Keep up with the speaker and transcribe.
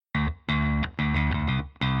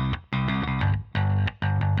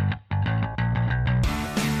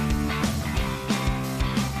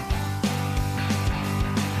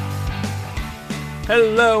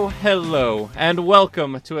Hello, and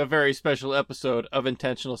welcome to a very special episode of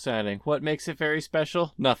Intentional Sounding. What makes it very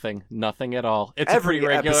special? Nothing at all. It's Every a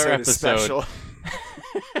pretty regular episode. Is special.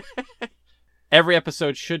 Every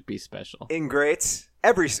episode should be special. Ingrates.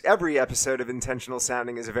 Every episode of Intentional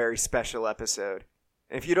Sounding is a very special episode.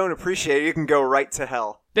 And if you don't appreciate it, you can go right to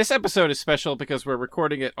hell. This episode is special because we're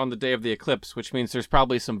recording it on the day of the eclipse, which means there's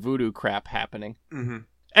probably some voodoo crap happening. Mm-hmm.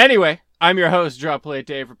 Anyway, I'm your host, Drop Plate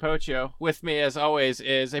Dave Rapocchio. With me, as always,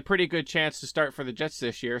 is a pretty good chance to start for the Jets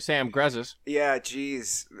this year, Sam Grezes. Yeah,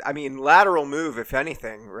 geez. I mean, lateral move, if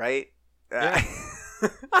anything, right? Yeah.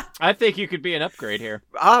 I think you could be an upgrade here.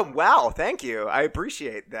 Wow, thank you. I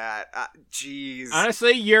appreciate that. Jeez.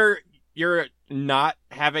 Honestly, you're not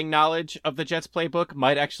having knowledge of the Jets playbook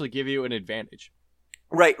might actually give you an advantage.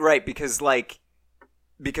 Right, because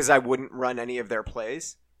I wouldn't run any of their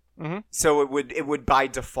plays. Mm-hmm. So it would by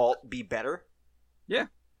default be better. Yeah.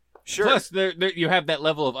 Sure. Plus, you have that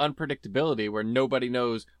level of unpredictability where nobody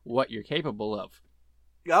knows what you're capable of.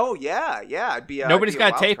 Oh yeah. It'd be nobody's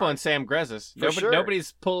got tape card on Sam Grezes. Sure.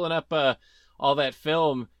 Nobody's pulling up all that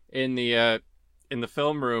film in the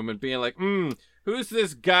film room and being like, who's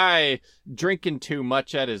this guy drinking too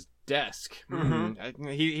much at his desk? Mm-hmm.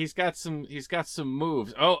 He's got some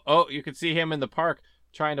moves. Oh, you can see him in the park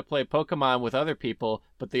trying to play Pokemon with other people,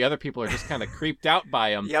 but the other people are just kind of creeped out by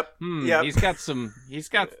him. Yep. He's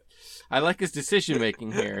got I like his decision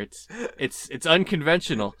making here. It's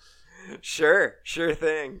unconventional. Sure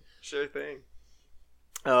thing.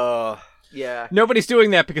 Yeah. Nobody's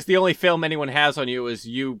doing that because the only film anyone has on you is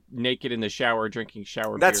you naked in the shower drinking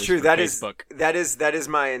shower beers. That's true. For That Facebook. is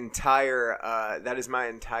my entire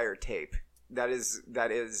tape. That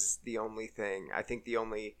is the only thing. I think the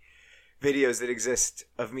only videos that exist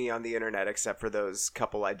of me on the internet, except for those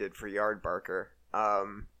couple I did for Yardbarker.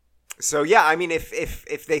 So yeah, I mean,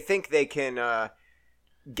 if they think they can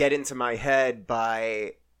get into my head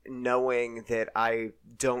by knowing that I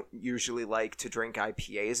don't usually like to drink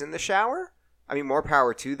IPAs in the shower, I mean, more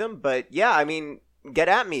power to them. But yeah, I mean, get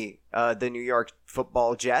at me, the New York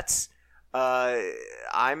Football Jets.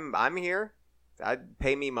 I'm here. I'd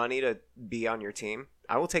pay me money to be on your team.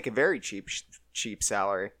 I will take a very cheap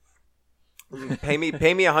salary. Pay me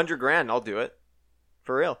 $100,000. I'll do it.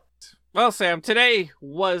 For real. Well, Sam, today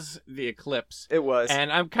was the eclipse. It was.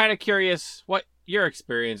 And I'm kind of curious what your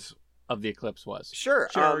experience of the eclipse was. Sure.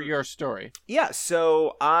 Share your story. Yeah,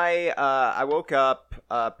 so I woke up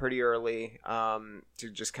pretty early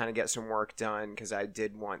to just kind of get some work done because I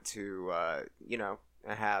did want to,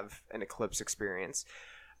 have an eclipse experience.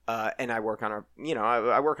 And I work on I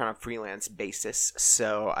work on a freelance basis.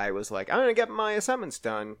 So I was like, I'm going to get my assignments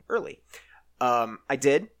done early. I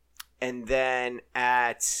did. And then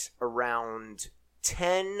at around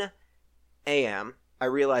 10 a.m., I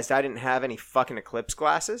realized I didn't have any fucking eclipse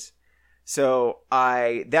glasses. So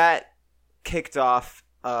that kicked off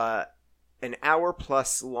an hour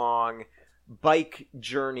plus long bike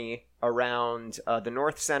journey around the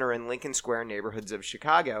North Center and Lincoln Square neighborhoods of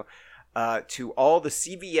Chicago to all the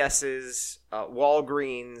CVS's,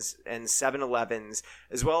 Walgreens, and 7-Elevens,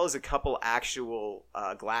 as well as a couple actual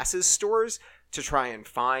glasses stores to try and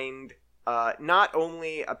find not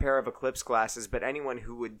only a pair of eclipse glasses, but anyone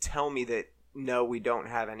who would tell me that, no, we don't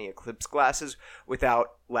have any eclipse glasses, without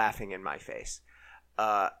laughing in my face.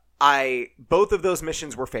 Both of those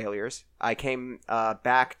missions were failures. I came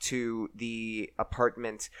back to the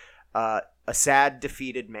apartment a sad,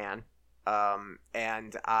 defeated man.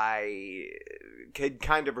 And I could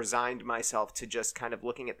kind of resigned myself to just kind of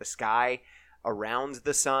looking at the sky around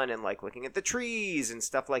the sun and like looking at the trees and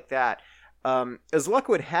stuff like that. As luck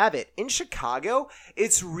would have it, in Chicago,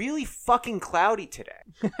 it's really fucking cloudy today.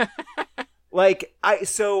 What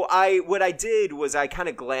I did was I kind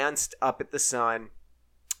of glanced up at the sun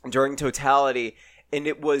during totality, and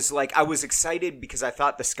it was like I was excited because I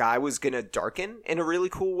thought the sky was going to darken in a really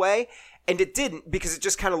cool way. And it didn't, because it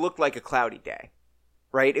just kind of looked like a cloudy day,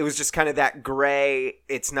 right? It was just kind of that gray,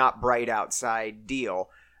 it's not bright outside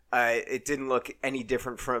deal. It didn't look any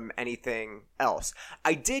different from anything else.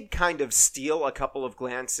 I did kind of steal a couple of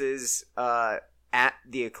glances at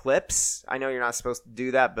the eclipse. I know you're not supposed to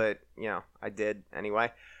do that, but, I did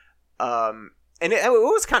anyway. And it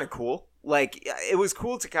was kind of cool. Like, it was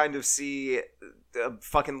cool to kind of see the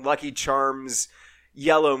fucking Lucky Charms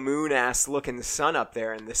yellow moon ass looking sun up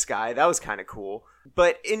there in the sky. That was kind of cool.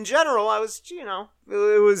 But in general, I was, it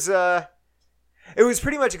was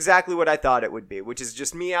pretty much exactly what I thought it would be, which is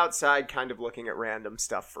just me outside kind of looking at random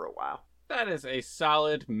stuff for a while. That is a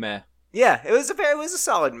solid meh. Yeah, it was a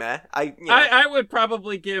solid meh. I would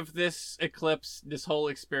probably give this eclipse, this whole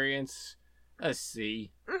experience, a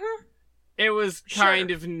C. Mm-hmm. It was kind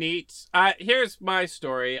of neat. Here's my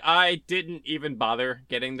story. I didn't even bother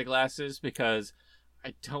getting the glasses because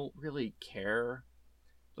I don't really care.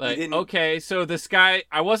 Like, okay, so the sky...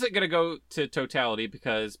 I wasn't going to go to Totality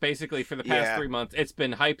because basically for the past 3 months, it's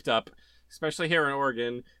been hyped up, especially here in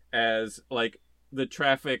Oregon, as, like, the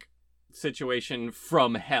traffic situation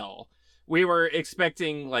from hell. We were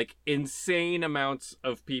expecting, like, insane amounts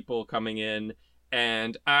of people coming in,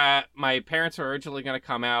 and my parents were originally going to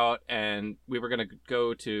come out, and we were going to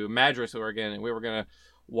go to Madras, Oregon, and we were going to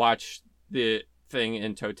watch the thing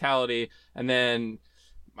in Totality, and then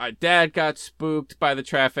my dad got spooked by the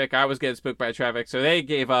traffic. I was getting spooked by the traffic, so they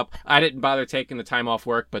gave up. I didn't bother taking the time off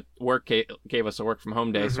work, but work gave us a work from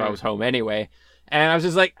home day, so I was home anyway. And I was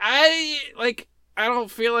just like, I don't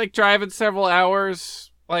feel like driving several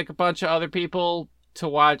hours like a bunch of other people to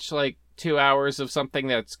watch like 2 hours of something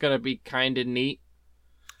that's gonna be kind of neat.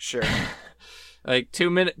 Sure. Like 2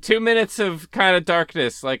 minutes of kind of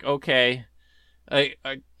darkness. Like, okay, like,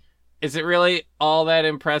 is it really all that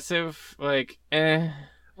impressive? Like,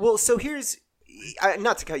 Well, so here's,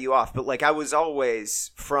 not to cut you off, but like I was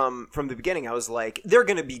always from the beginning, I was like, they're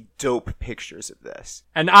gonna be dope pictures of this,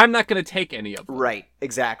 and I'm not gonna take any of them. Right.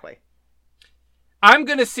 Exactly. I'm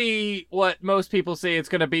going to see what most people say it's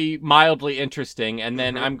going to be mildly interesting, and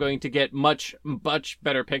then I'm going to get much, much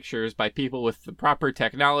better pictures by people with the proper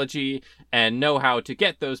technology and know how to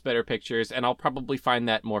get those better pictures, and I'll probably find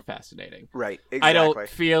that more fascinating. Right, exactly. I don't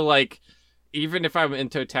feel like, even if I'm in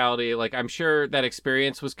Totality, like, I'm sure that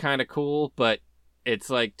experience was kind of cool, but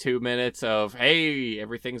it's like 2 minutes of, hey,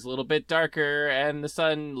 everything's a little bit darker, and the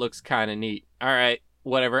sun looks kind of neat. All right,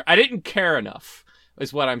 whatever. I didn't care enough,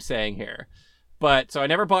 is what I'm saying here. But, so I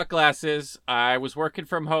never bought glasses. I was working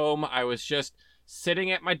from home. I was just sitting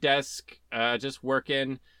at my desk, just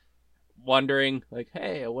working, wondering, like,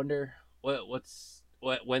 hey, I wonder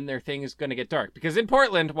when their thing is going to get dark. Because in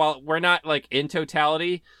Portland, while we're not, like, in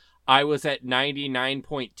Totality, I was at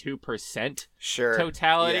 99.2%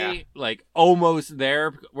 Totality. Yeah. Like, almost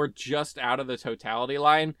there. We're just out of the Totality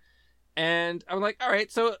line. And I'm like, all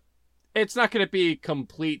right, so it's not going to be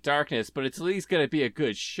complete darkness, but it's at least going to be a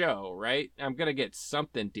good show, right? I'm going to get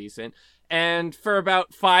something decent. And for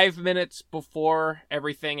about 5 minutes before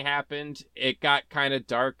everything happened, it got kind of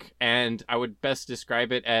dark, and I would best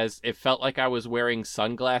describe it as it felt like I was wearing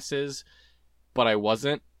sunglasses, but I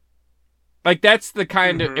wasn't. Like, that's the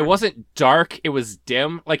kind of... It wasn't dark, it was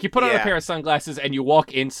dim. Like, you put on a pair of sunglasses and you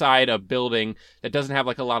walk inside a building that doesn't have,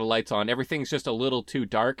 like, a lot of lights on. Everything's just a little too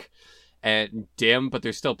dark and dim, but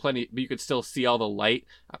there's still plenty, but you could still see all the light.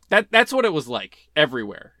 That's what it was like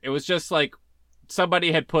everywhere. It was just like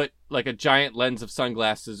somebody had put like a giant lens of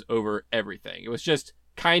sunglasses over everything. It was just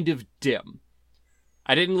kind of dim.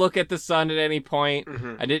 I didn't look at the sun at any point.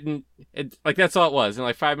 Like, that's all it was. And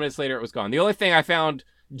like 5 minutes later, it was gone. The only thing I found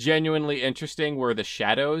genuinely interesting were the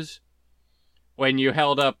shadows. When you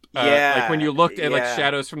held up, like when you looked at like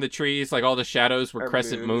shadows from the trees, like all the shadows were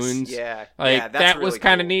crescent moons. Yeah. Like, that really was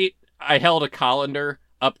kind of neat. I held a colander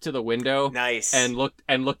up to the window. Nice. And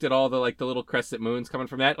looked at all the like the little crescent moons coming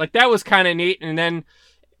from that. Like, that was kind of neat. And then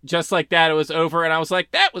just like that, it was over. And I was like,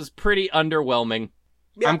 that was pretty underwhelming.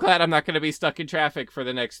 Yeah. I'm glad I'm not going to be stuck in traffic for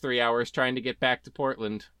the next 3 hours trying to get back to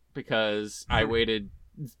Portland, because I waited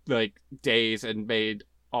like days and made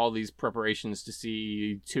all these preparations to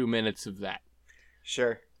see 2 minutes of that.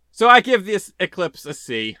 Sure. So I give this eclipse a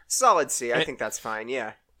C. Solid C. I think that's fine.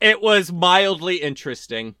 Yeah. It was mildly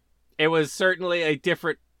interesting. It was certainly a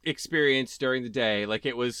different experience during the day. Like,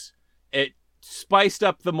 it spiced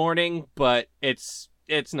up the morning, but it's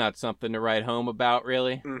not something to write home about,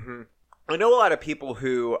 really. I know a lot of people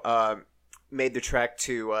who made the trek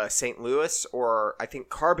to St. Louis, or I think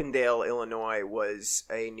Carbondale, Illinois was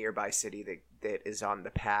a nearby city that is on the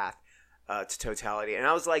path to Totality. And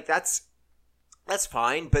I was like, that's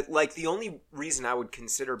fine. But like, the only reason I would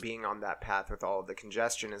consider being on that path with all of the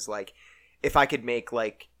congestion is like, if I could make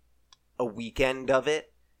like a weekend of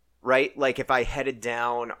it, right? Like, if I headed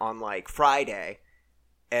down on like Friday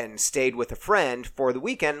and stayed with a friend for the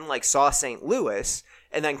weekend, like saw St. Louis,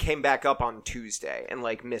 and then came back up on Tuesday and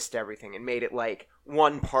like missed everything and made it like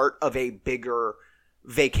one part of a bigger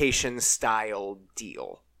vacation style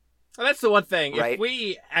deal. Well, that's the one thing. Right? If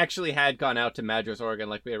we actually had gone out to Madras, Oregon,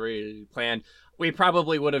 like we had really planned, we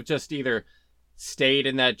probably would have just either stayed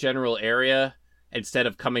in that general area instead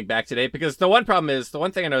of coming back today. Because the one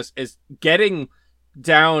thing I noticed is getting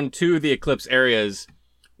down to the eclipse areas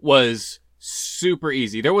was super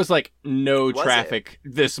easy. There was like no traffic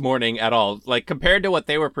this morning at all. Like compared to what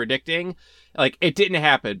they were predicting, like it didn't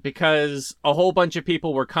happen because a whole bunch of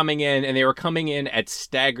people were coming in and they were coming in at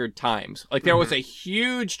staggered times. Like there was a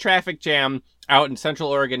huge traffic jam out in Central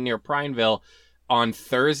Oregon near Prineville on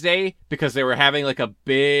Thursday because they were having like a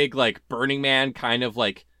big like Burning Man kind of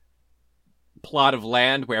like plot of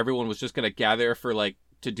land where everyone was just going to gather for like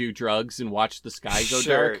to do drugs and watch the sky go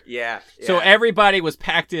dark. Yeah. So everybody was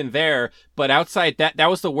packed in there, but outside that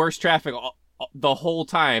was the worst traffic the whole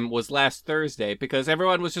time was last Thursday because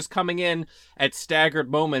everyone was just coming in at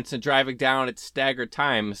staggered moments and driving down at staggered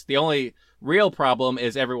times. The only real problem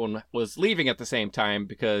is everyone was leaving at the same time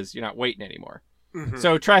because you're not waiting anymore.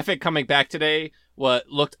 So traffic coming back today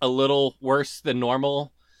looked a little worse than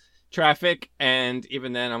normal traffic, and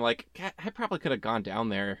even then I'm like, I probably could have gone down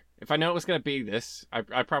there. If I know it was going to be this,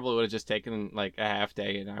 I probably would have just taken like a half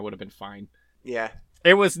day and I would have been fine. Yeah.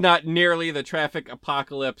 It was not nearly the traffic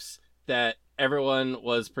apocalypse that everyone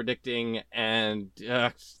was predicting, and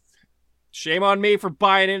shame on me for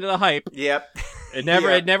buying into the hype. Yep. It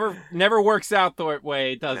never works out the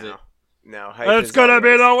way, does it? No, it's gonna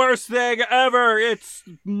be the worst thing ever. It's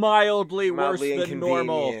mildly worse than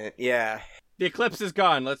normal. Yeah. The eclipse is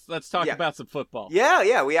gone. Let's talk about some football.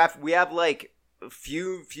 Yeah. We have like a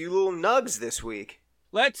few little nugs this week.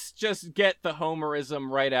 Let's just get the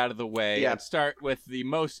homerism right out of the way and start with the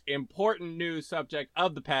most important news subject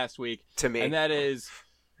of the past week. To me. And that is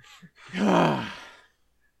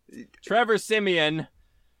Trevor Siemian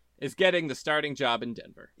is getting the starting job in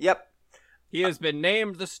Denver. Yep. He has been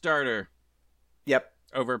named the starter. Yep.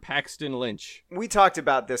 Over Paxton Lynch. We talked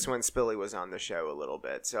about this when Spilly was on the show a little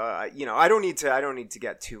bit. So I don't need to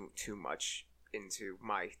get too much into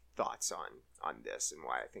my thoughts on this and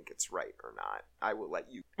why I think it's right or not. I will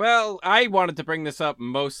let you. Well, I wanted to bring this up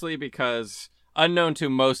mostly because, unknown to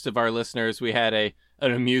most of our listeners, we had an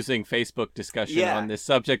amusing Facebook discussion on this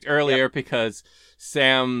subject earlier because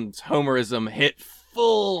Sam's homerism hit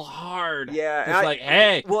full hard. Yeah. It's like,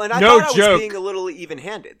 hey, well, and I no thought joke. I was being a little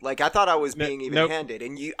even-handed. Like, I thought I was being even-handed.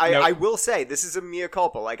 And I will say, this is a mea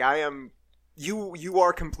culpa. Like, I am... You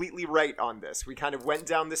are completely right on this. We kind of went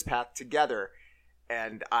down this path together,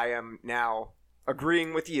 and I am now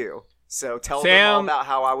agreeing with you. So tell them all about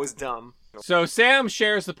how I was dumb. So Sam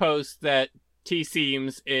shares the post that T.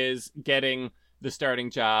 Seams is getting the starting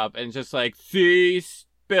job, and just like, see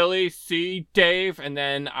Billy, see Dave, and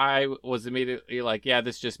then I was immediately like, yeah,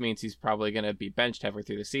 this just means he's probably going to be benched halfway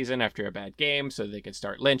through the season after a bad game so they can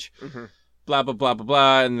start Lynch. Blah, blah, blah, blah,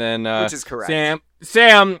 blah. And then which is correct.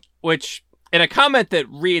 Sam, which in a comment that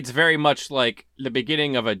reads very much like the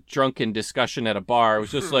beginning of a drunken discussion at a bar,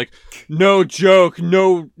 was just like, no joke,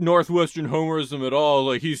 no Northwestern homerism at all.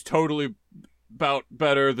 Like, he's totally about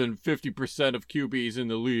better than 50% of QBs in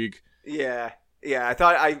the league. Yeah. Yeah, I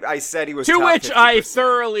thought I said he was to top which 50%. I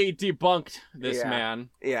thoroughly debunked this man.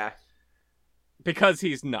 Yeah. Because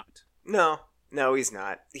he's not. No, he's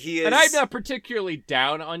not. He is. And I'm not particularly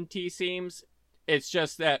down on T. Seams. It's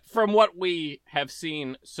just that from what we have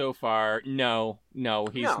seen so far,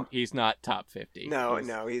 he's not top 50.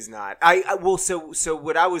 No, he's not. So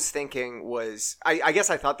what I was thinking was, I guess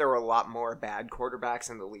I thought there were a lot more bad quarterbacks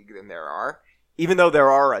in the league than there are, even though there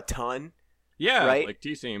are a ton. Yeah, right? Like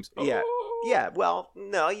T. Seams. Yeah. Yeah, well,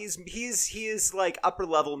 no, he is like upper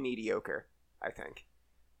level mediocre, I think.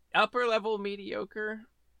 Upper level mediocre?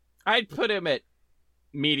 I'd put him at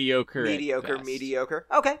mediocre. Mediocre.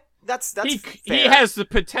 Okay, that's fair. He has the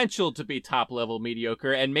potential to be top level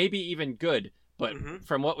mediocre and maybe even good, but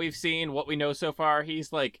from what we've seen, what we know so far,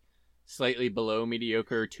 he's like slightly below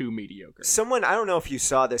mediocre to mediocre. Someone, I don't know if you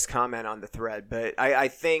saw this comment on the thread, but I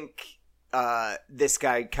think this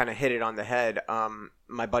guy kind of hit it on the head.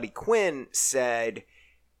 My buddy Quinn said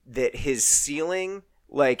that his ceiling,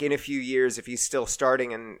 like in a few years, if he's still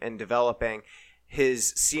starting and developing, his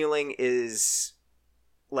ceiling is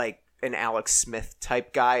like an Alex Smith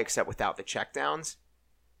type guy, except without the checkdowns.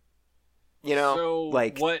 You know, so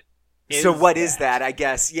like what? What is that? I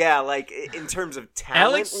guess, yeah. Like in terms of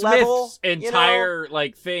talent Alex level, Smith's entire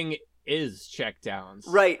like thing is checkdowns.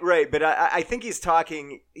 Right. But I think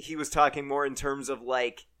he was talking more in terms of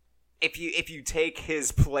like, if you take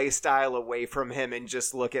his play style away from him and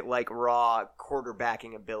just look at like raw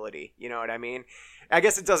quarterbacking ability, you know what I mean? I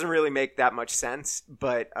guess it doesn't really make that much sense,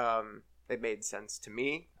 but it made sense to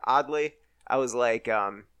me, oddly. I was like,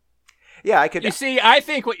 yeah, I could... You see, I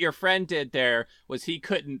think what your friend did there was he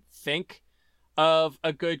couldn't think of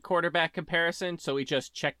a good quarterback comparison, so he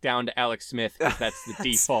just checked down to Alex Smith because that's the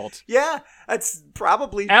default. Yeah, that's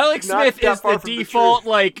probably Alex not Smith that is far the from default, the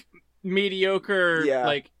like, mediocre,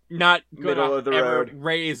 like, not going Middle of the to ever road.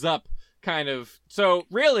 raise up kind of. So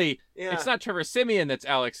really, Yeah. it's not Trevor Siemian that's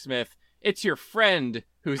Alex Smith. It's your friend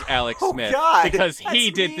who's Alex Smith God, because he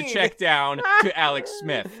that's did the mean. check down to Alex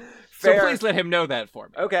Smith. Fair. So please let him know that for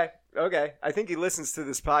me. Okay. I think he listens to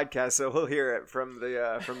this podcast, so he'll hear it from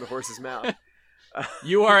the horse's mouth.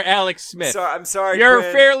 You are Alex Smith. I'm sorry. You're Quinn.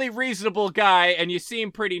 a fairly reasonable guy, and you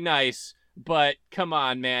seem pretty nice. But come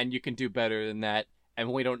on, man, you can do better than that,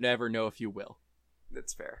 and we don't ever know if you will.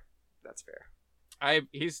 That's fair.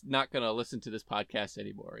 He's not gonna listen to this podcast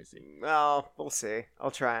anymore, is he? Well, we'll see.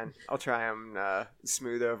 I'll try and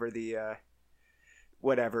smooth over the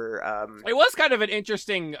whatever. It was kind of an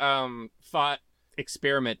interesting thought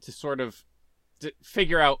experiment to sort of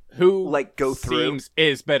figure out who like go through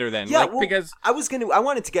is better than. Yeah, like, because I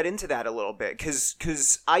wanted to get into that a little bit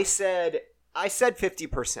because I said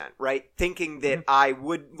 50%, right? Thinking that I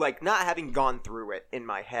would, like, not having gone through it in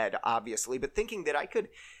my head, obviously, but thinking that I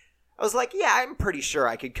was like, yeah, I'm pretty sure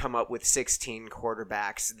I could come up with 16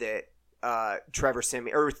 quarterbacks that Trevor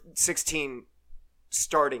Siemian, or 16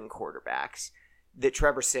 starting quarterbacks that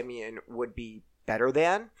Trevor Siemian would be better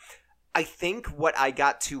than. I think what I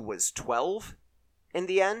got to was 12 in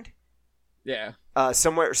the end. Yeah.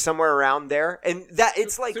 Somewhere around there. And that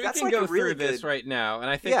it's like, so that's we can like go a really through this good... right now, and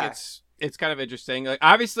I think it's kind of interesting. Like,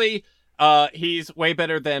 obviously, he's way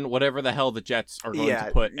better than whatever the hell the Jets are going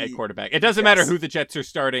to put at quarterback. It doesn't matter who the Jets are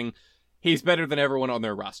starting. He's better than everyone on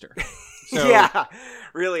their roster. So, yeah,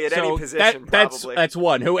 really, at any position, probably. That's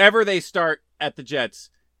one. Whoever they start at the Jets,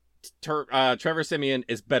 Trevor Siemian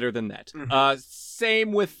is better than that. Mm-hmm.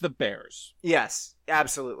 Same with the Bears. Yes,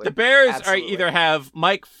 absolutely. The Bears are either have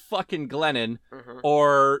Mike fucking Glennon,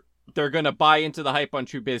 or they're going to buy into the hype on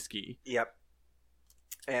Trubisky. Yep.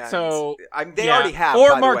 And so they already have,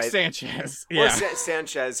 or by Mark the way. Sanchez, or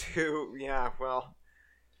Sanchez, who,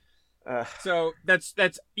 So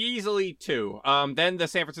that's easily two. Then the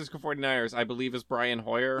San Francisco 49ers, I believe, is Brian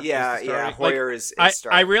Hoyer. Yeah, Hoyer is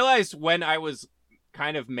starting. I realized when I was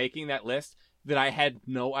kind of making that list that I had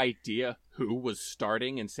no idea who was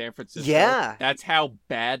starting in San Francisco. Yeah. That's how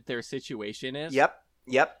bad their situation is. Yep.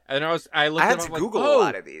 And I looked had up, to like, Google a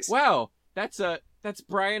lot of these. Wow, that's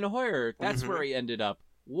Brian Hoyer. That's where he ended up.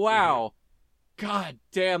 Wow. God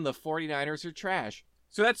damn, the 49ers are trash.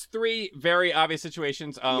 So that's three very obvious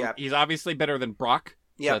situations. He's obviously better than Brock.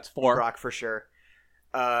 Yeah, so that's four. Brock for sure.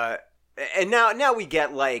 And now we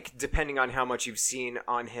get, like, depending on how much you've seen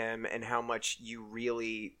on him and how much you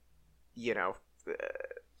really,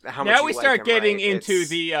 how much now you we like start him, getting right? into It's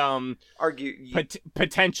the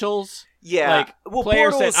potentials. Yeah, like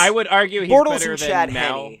players that I would argue he's Bortles better and than Chad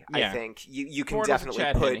now. Henne, I think you can Bortles definitely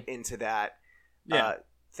and Chad put Henne. into that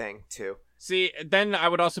thing too. See, then I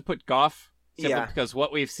would also put Goff. Yeah, because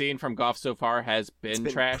what we've seen from Goff so far has been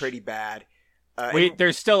trash. Pretty bad.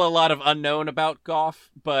 There's still a lot of unknown about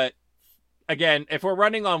Goff, but again, if we're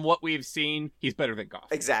running on what we've seen, he's better than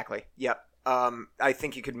Goff. Exactly. Yep. I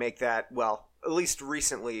think you could make that. Well, at least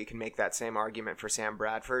recently, you can make that same argument for Sam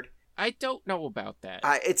Bradford. I don't know about that.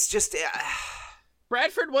 It's just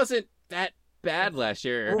Bradford wasn't that bad last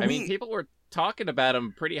year. Well, I mean, people were talking about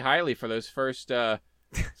him pretty highly for those first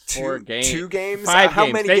 4 games. 2 games? 5 How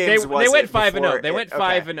games. many They games was went it 5-0. They before went it-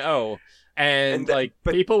 5-0. And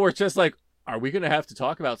but people were just like, are we going to have to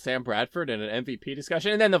talk about Sam Bradford in an MVP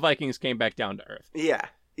discussion? And then the Vikings came back down to earth. Yeah.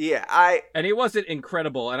 And he wasn't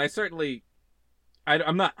incredible. And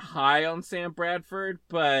I'm not high on Sam Bradford,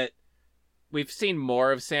 but we've seen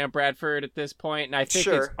more of Sam Bradford at this point, and I think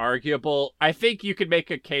it's arguable. I think you could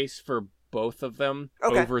make a case for both of them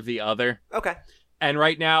over the other. Okay. And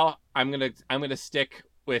right now, I'm gonna stick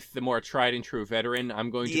with the more tried and true veteran.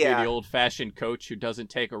 I'm going to be the old fashioned coach who doesn't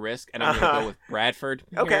take a risk, and I'm gonna go with Bradford.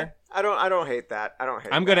 Okay. Here. I don't hate that.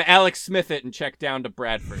 I'm gonna Alex Smith it and check down to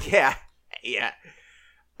Bradford. Yeah.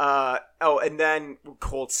 And then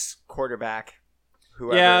Colts quarterback.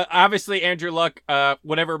 Whoever. Yeah, obviously Andrew Luck,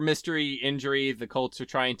 whatever mystery injury the Colts are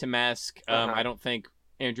trying to mask, I don't think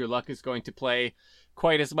Andrew Luck is going to play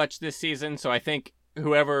quite as much this season, so I think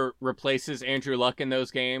whoever replaces Andrew Luck in those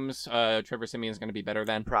games, Trevor Siemian is going to be better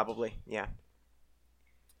than. Probably, yeah.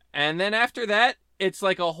 And then after that, it's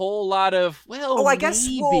like a whole lot of, I guess,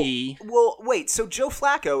 maybe. Well, wait, so Joe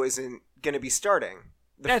Flacco isn't going to be starting.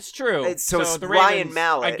 That's true. So it's the Ryan Ravens,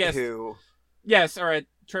 Mallett I guess, who... Yes, all right.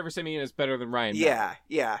 Trevor Siemian is better than Ryan Mallett.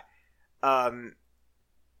 Yeah.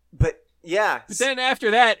 But yeah. But then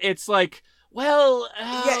after that, it's like,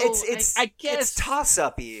 I guess it's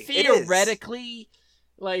toss-uppy. Theoretically,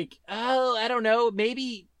 I don't know.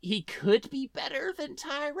 Maybe he could be better than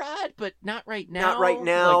Tyrod, but not right now. Not right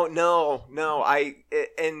now. No.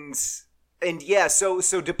 And yeah.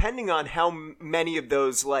 So depending on how many of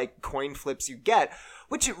those coin flips you get.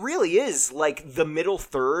 which it really is like the middle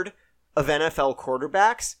third of NFL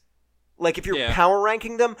quarterbacks. Like if you're power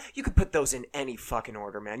ranking them, you could put those in any fucking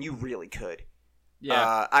order, man. You really could.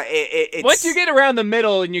 Yeah. It's... Once you get around the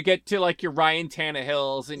middle and you get to like your Ryan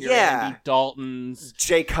Tannehills and your Andy Daltons,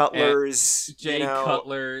 Jay Cutler's,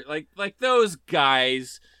 Cutler, like those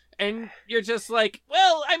guys, and you're just like,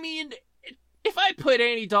 well, I mean, if I put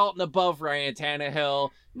Andy Dalton above Ryan Tannehill,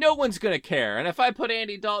 no one's gonna care, and if I put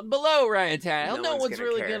Andy Dalton below Ryan Tannehill, no one's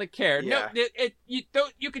really gonna care. Yeah. No,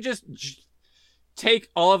 you could just take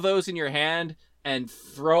all of those in your hand and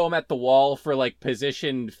throw them at the wall for like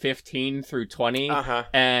position 15 through 20,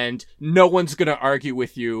 and no one's gonna argue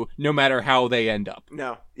with you, no matter how they end up.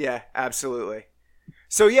 No, yeah, absolutely.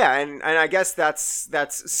 So yeah, and I guess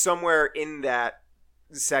that's somewhere in that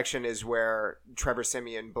section is where Trevor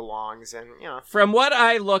Siemian belongs, and from what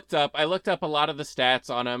I looked up a lot of the stats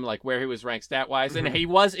on him, like where he was ranked stat wise, and he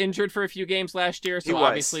was injured for a few games last year, so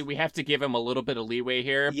obviously we have to give him a little bit of leeway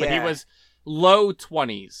here. But he was low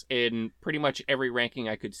 20s in pretty much every ranking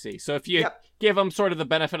I could see. So if you give him sort of the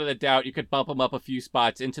benefit of the doubt, you could bump him up a few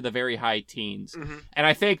spots into the very high teens, and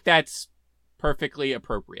I think that's perfectly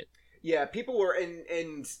appropriate. Yeah, people were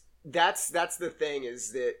and that's the thing,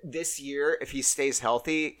 is that this year, if he stays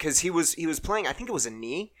healthy, because he was playing, I think it was a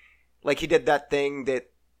knee, like he did that thing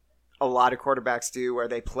that a lot of quarterbacks do, where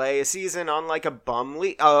they play a season on like a bum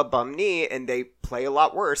knee, and they play a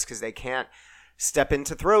lot worse because they can't step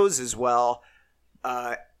into throws as well,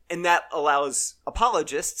 and that allows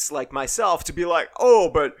apologists like myself to be like, oh,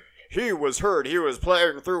 but he was hurt, he was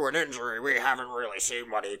playing through an injury, we haven't really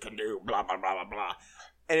seen what he can do, blah blah blah blah blah.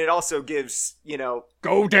 And it also gives,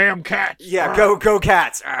 go damn Cats! Yeah, go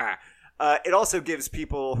Cats! It also gives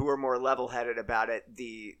people who are more level-headed about it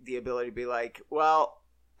the ability to be like, well,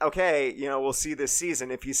 okay, we'll see this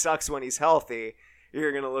season. If he sucks when he's healthy,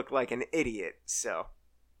 you're going to look like an idiot, so.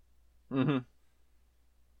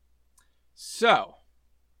 So,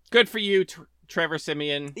 good for you, Trevor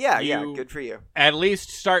Siemian. Yeah, good for you. At least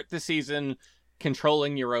start the season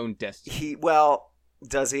controlling your own destiny.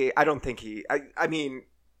 Does he? I don't think he... I mean...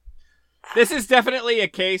 This is definitely a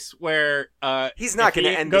case where he's not going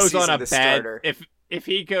to end the season the starter. If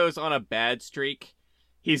he goes on a bad streak,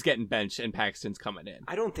 he's getting benched and Paxton's coming in.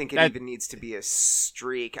 I don't think it even needs to be a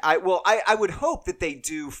streak. I would hope that they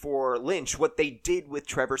do for Lynch what they did with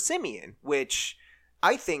Trevor Siemian, which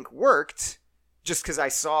I think worked, just because I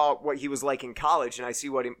saw what he was like in college and I see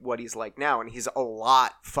what he's like now, and he's a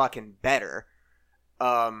lot fucking better.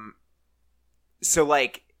 So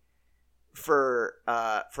like, for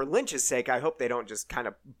Lynch's sake, I hope they don't just kind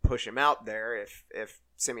of push him out there if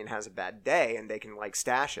Siemian has a bad day and they can like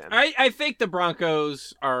stash him. I think the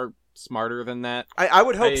Broncos are smarter than that. I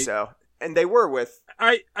would hope so. And they were with...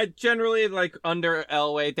 I generally, like, under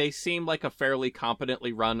Elway, they seem like a fairly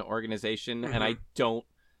competently run organization, and I don't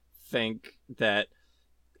think that...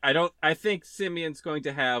 I think Simeon's going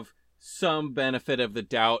to have some benefit of the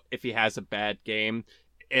doubt if he has a bad game.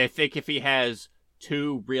 I think if he has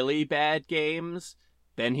 2 really bad games,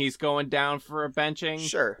 then he's going down for a benching.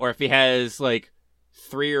 Sure. Or if he has, like,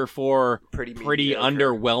 3 or 4 pretty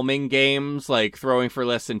underwhelming games, like throwing for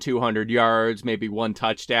less than 200 yards, maybe 1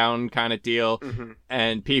 touchdown kind of deal,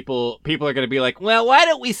 and people are going to be like, well, why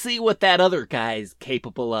don't we see what that other guy's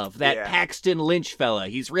capable of? That Paxton Lynch fella.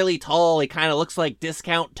 He's really tall. He kind of looks like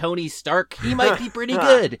discount Tony Stark. He might be pretty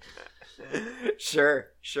good. Sure.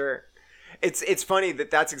 It's funny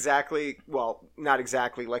that's exactly, well, not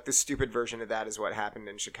exactly, like the stupid version of that is what happened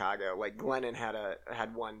in Chicago. Like Glennon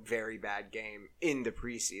had one very bad game in the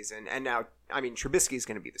preseason, and now, I mean, Trubisky's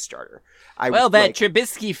going to be the starter.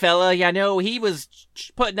 Trubisky fella, he was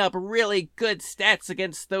putting up really good stats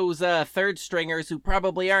against those third stringers who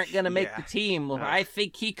probably aren't going to make the team. I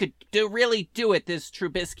think he could really do it, this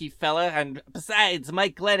Trubisky fella. And besides,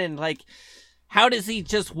 Mike Glennon, like, how does he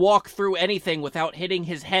just walk through anything without hitting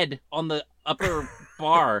his head on the upper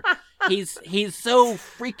bar? He's so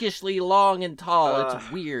freakishly long and tall.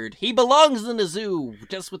 It's weird. He belongs in the zoo,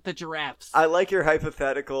 just with the giraffes. I like your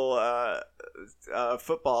hypothetical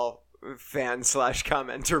football fan /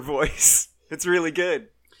 commenter voice. It's really good.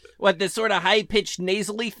 What, this sort of high-pitched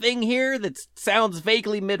nasally thing here that sounds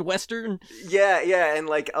vaguely Midwestern? Yeah, and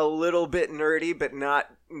like a little bit nerdy, but not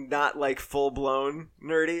like full-blown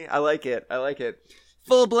nerdy. I like it.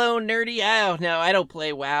 Full-blown nerdy? Oh, no, I don't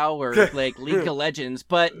play WoW or like League of Legends,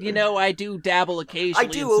 but, I do dabble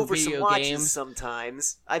occasionally in some video games.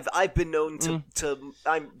 Sometimes. I've been known to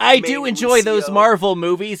I do enjoy those Marvel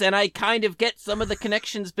movies, and I kind of get some of the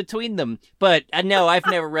connections between them, but no, I've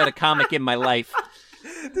never read a comic in my life.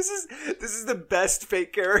 This is the best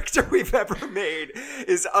fake character we've ever made.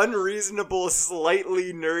 Is unreasonable,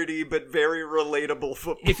 slightly nerdy, but very relatable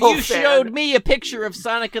football If you fan. showed me a picture of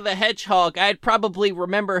Sonic the Hedgehog, I'd probably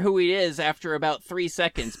remember who he is after about 3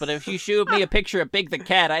 seconds. But if you showed me a picture of Big the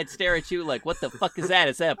Cat, I'd stare at you like, what the fuck is that?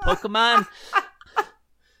 Is that a Pokemon?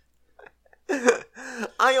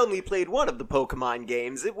 I only played one of the Pokemon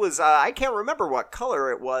games. It was I can't remember what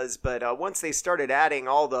color it was, but once they started adding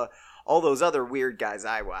all those other weird guys,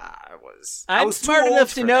 I was smart too enough old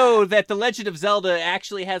to for know that The Legend of Zelda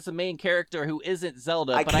actually has a main character who isn't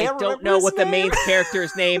Zelda, but I don't know what the main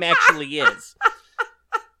character's name actually is.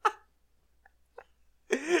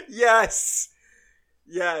 Yes.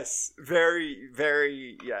 Very,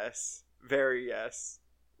 very yes. Very yes.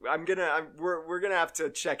 We're gonna have to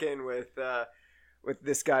check in with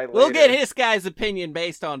this guy later. We'll get his guy's opinion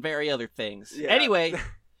based on very other things. Yeah. Anyway,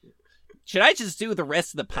 should I just do the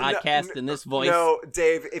rest of the podcast in this voice? No,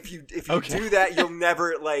 Dave. If you Okay. do that, you'll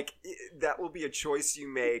never that will be a choice you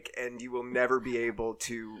make, and you will never be able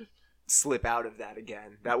to slip out of that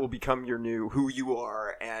again. That will become your new who you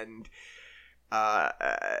are, and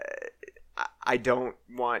I don't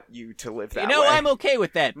want you to live that way. I'm okay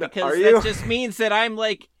with that, because Are you? that just means that I'm,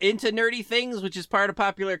 into nerdy things, which is part of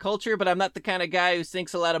popular culture, but I'm not the kind of guy who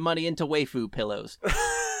sinks a lot of money into waifu pillows.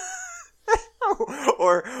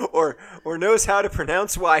 or knows how to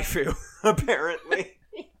pronounce waifu, apparently.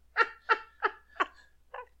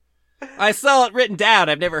 I saw it written down.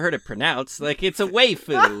 I've never heard it pronounced. It's a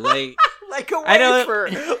waifu. Like a wafer.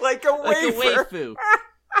 Like a wafer. Like a waifu.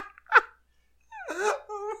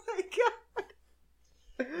 Oh my god.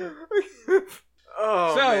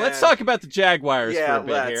 Oh, So man. let's talk about the Jaguars for a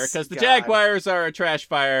bit here, because the Jaguars are a trash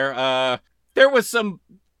fire. There was some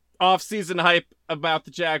off-season hype about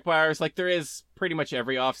the Jaguars, like there is pretty much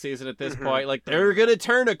every off-season at this point. Like, they're gonna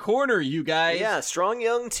turn a corner, you guys. Yeah, strong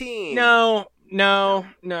young team. No.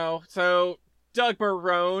 So Doug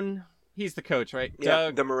Marrone, he's the coach, right?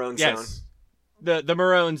 Yeah, the Marrone Zone. Yes, the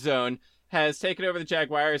Marrone Zone has taken over the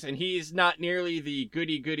Jaguars, and he's not nearly the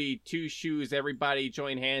goody-goody two shoes, everybody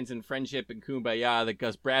join hands in friendship and kumbaya that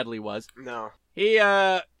Gus Bradley was. No. He's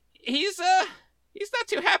not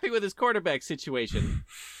too happy with his quarterback situation.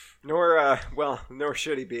 Nor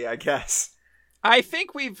should he be, I guess. I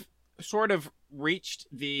think we've sort of reached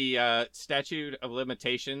the statute of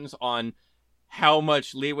limitations on how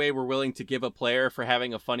much leeway we're willing to give a player for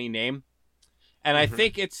having a funny name. And I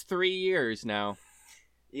think it's 3 years now.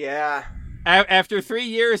 Yeah. After 3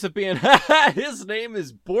 years of being, his name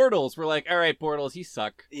is Bortles, we're like, all right, Bortles, you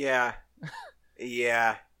suck. Yeah.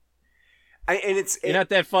 Yeah. You're not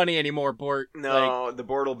that funny anymore, Bort. No, the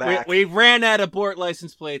Bortle back. We ran out of Bort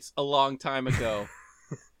license plates a long time ago.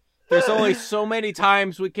 There's only so many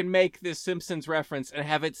times we can make this Simpsons reference and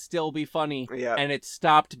have it still be funny. Yep. And it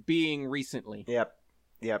stopped being recently. Yep.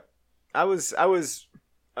 I was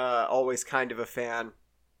always kind of a fan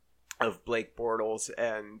of Blake Bortles,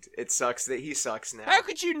 and it sucks that he sucks now. How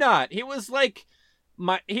could you not? He was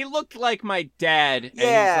he looked like my dad, and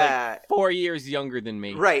Yeah. he's 4 years younger than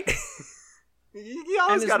me. Right. You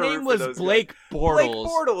always And his gotta name root was for those Blake guys. Bortles. Blake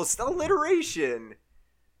Bortles, alliteration.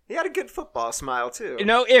 He had a good football smile too.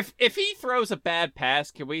 If he throws a bad pass,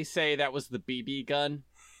 can we say that was the BB gun?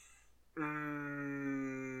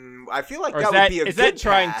 I feel like Or that would be a good is that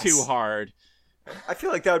trying pass. too hard? I feel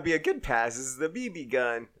like that would be a good pass. Is the BB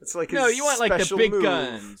gun? It's like No, his you want the special big move.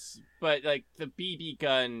 guns, but the BB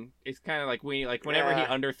gun is kind of whenever he Yeah.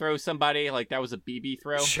 underthrows somebody, that was a BB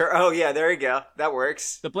throw. Sure. Oh yeah, there you go. That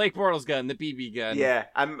works. The Blake Bortles gun, the BB gun. Yeah,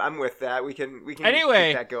 I'm with that. We can Anyway,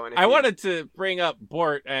 keep that going. I wanted to bring up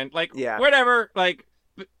Bort and Yeah. whatever.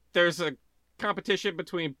 There's a competition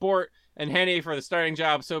between Bort and Henne for the starting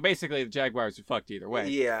job, so basically the Jaguars are fucked either way.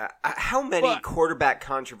 Yeah. How many quarterback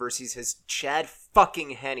controversies has Chad fucking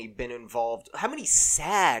Henne been involved? How many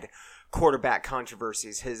sad quarterback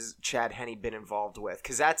controversies has Chad Henne been involved with?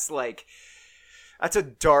 Because that's a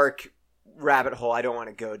dark rabbit hole I don't want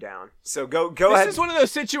to go down. So go ahead. This is one of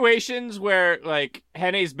those situations where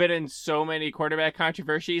Henne's been in so many quarterback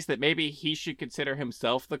controversies that maybe he should consider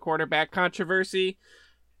himself the quarterback controversy.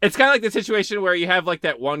 It's kind of like the situation where you have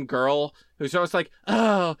that one girl who's always like,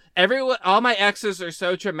 oh, all my exes are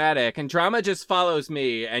so dramatic and drama just follows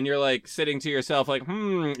me. And you're sitting to yourself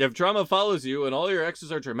if drama follows you and all your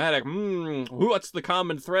exes are dramatic, what's the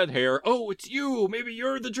common thread here? Oh, it's you. Maybe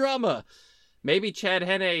you're the drama. Maybe Chad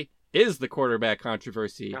Henne is the quarterback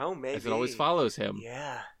controversy. Oh, maybe. As it always follows him.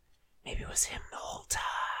 Yeah. Maybe it was him the whole time.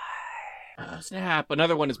 Oh, snap.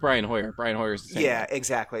 Another one is Brian Hoyer. Brian Hoyer's the same. Yeah,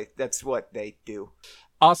 exactly. That's what they do.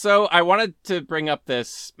 Also, I wanted to bring up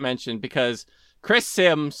this mention because Chris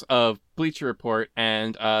Sims of Bleacher Report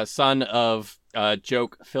and son of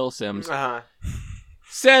joke Phil Sims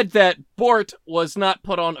said that Bort was not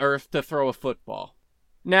put on Earth to throw a football.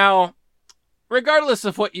 Now, regardless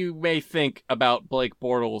of what you may think about Blake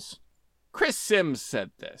Bortles, Chris Sims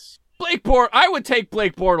said this. I would take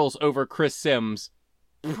Blake Bortles over Chris Sims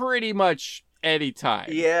pretty much any time.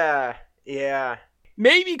 Yeah.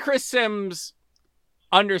 Maybe Chris Sims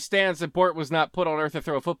understands that Bort was not put on Earth to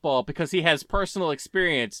throw a football because he has personal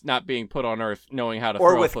experience not being put on Earth knowing how to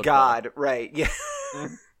throw a football. Or with God, right. Yeah.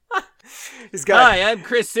 Hi, I'm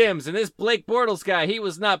Chris Sims, and this Blake Bortles guy, he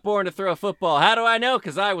was not born to throw a football. How do I know?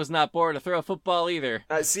 Because I was not born to throw a football either.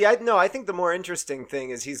 I think the more interesting thing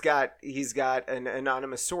is he's got an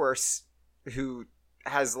anonymous source who's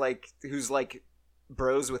like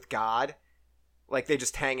bros with God. Like, they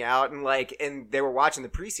just hang out, and they were watching the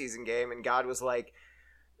preseason game, and God was like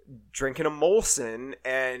drinking a Molson,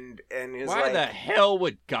 and he was why like, the hell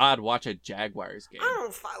would God watch a Jaguars game?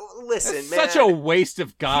 Listen, That's man, such a waste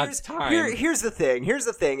of God's time. Here's the thing.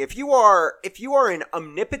 If you are an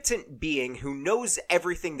omnipotent being who knows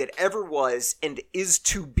everything that ever was and is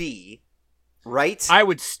to be, right? I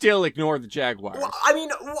would still ignore the Jaguars. Well, I mean,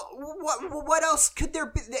 what else could there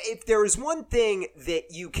be? If there is one thing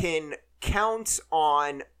that you can count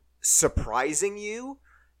on surprising you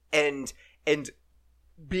and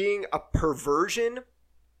being a perversion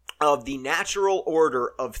of the natural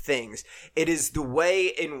order of things, it is the way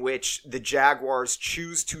in which the Jaguars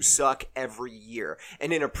choose to suck every year.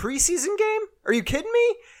 And in a preseason game, are you kidding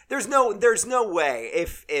me? There's no way.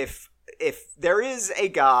 If there is a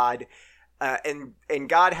God and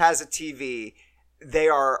God has a TV, they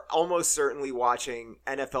are almost certainly watching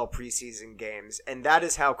NFL preseason games, and that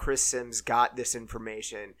is how Chris Sims got this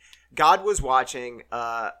information. God was watching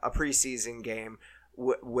a preseason game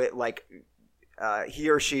he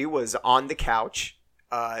or she was on the couch,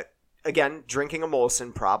 again drinking a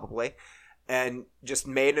Molson probably, and just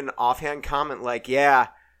made an offhand comment like, "Yeah,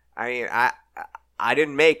 I mean, I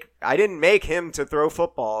didn't make him to throw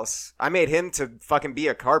footballs. I made him to fucking be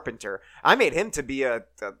a carpenter. I made him to be a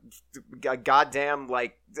goddamn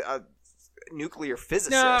nuclear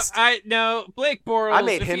physicist. No, Blake Bortles. I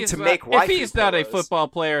made him to make waifu If he's not a pillows. football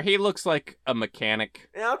player, he looks like a mechanic.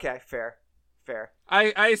 Yeah, okay, fair.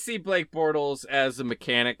 I see Blake Bortles as a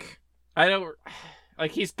mechanic. I don't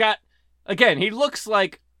like. He's got, again, he looks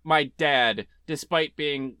like my dad, despite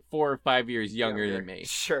being 4 or 5 years younger than me.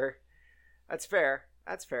 Sure. That's fair.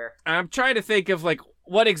 I'm trying to think of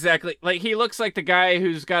what exactly, he looks like the guy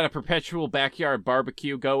who's got a perpetual backyard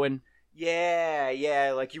barbecue going.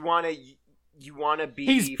 Yeah. Like you want to be.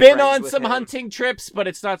 He's been friends on with some him. hunting trips, but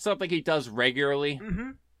it's not something he does regularly.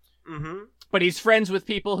 Mm-hmm. But he's friends with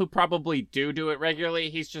people who probably do it regularly.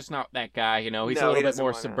 He's just not that guy, He's a little bit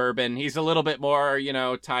more suburban. He's a little bit more,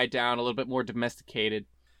 tied down, a little bit more domesticated.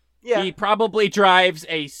 Yeah. He probably drives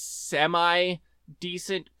a semi-decent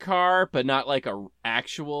car, but not like a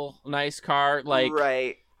actual nice car.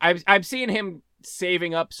 Right. I've seen him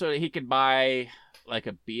saving up so that he could buy like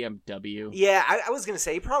a BMW. Yeah, I was going to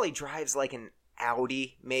say he probably drives like an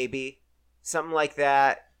Audi, maybe. Something like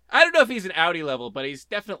that. I don't know if he's an Audi level, but he's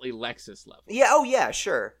definitely Lexus level. Yeah, oh yeah,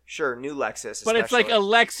 sure. New Lexus. But it's like a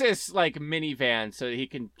Lexus minivan so that he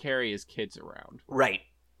can carry his kids around. Right.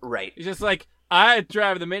 He's just like, I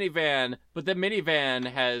drive the minivan, but the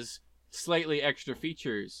minivan has slightly extra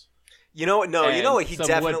features. You know what he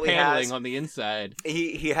definitely wood paneling has on the inside.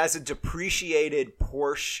 He has a depreciated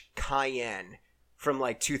Porsche Cayenne from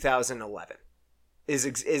 2011.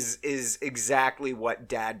 Is exactly what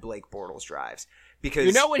Dad Blake Bortles drives. Because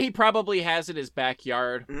you know what he probably has in his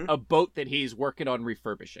backyard? Mm-hmm. A boat that he's working on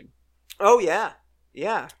refurbishing. Oh, yeah.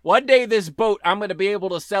 Yeah. One day this boat, I'm going to be able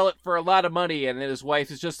to sell it for a lot of money. And then his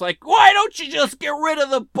wife is just like, why don't you just get rid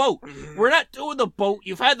of the boat? We're not doing the boat.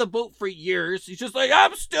 You've had the boat for years. He's just like,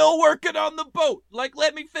 I'm still working on the boat.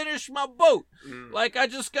 Let me finish my boat. I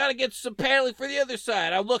just got to get some paneling for the other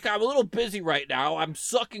side. I'm a little busy right now. I'm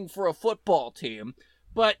sucking for a football team.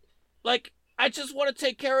 But, I just want to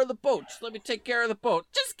take care of the boat. Just let me take care of the boat.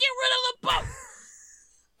 Just get rid of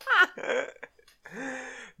the boat.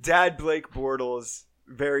 Dad Blake Bortles.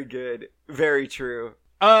 Very good. Very true.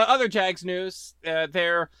 Other Jags news.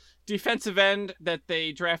 Their defensive end that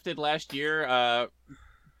they drafted last year,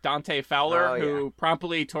 Dante Fowler, who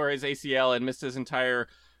promptly tore his ACL and missed his entire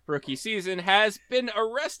rookie season, has been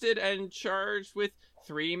arrested and charged with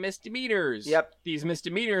 3 misdemeanors. Yep. These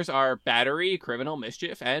misdemeanors are battery, criminal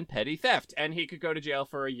mischief, and petty theft, and he could go to jail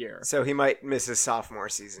for a year. So he might miss his sophomore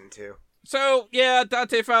season, too. So, yeah,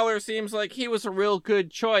 Dante Fowler seems like he was a real good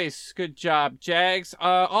choice. Good job, Jags.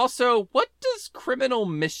 Also, what does criminal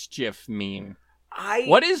mischief mean?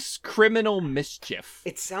 What is criminal mischief?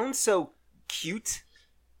 It sounds so cute.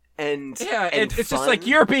 And it's fun. just like,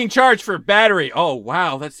 you're being charged for battery. Oh,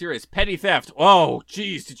 wow, that's serious. Petty theft. Oh,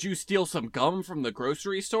 geez, did you steal some gum from the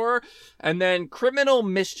grocery store? And then criminal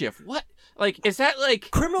mischief. What? Like, is that like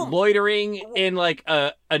loitering in like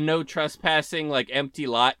a no trespassing, like empty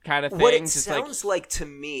lot kind of thing? What it sounds like to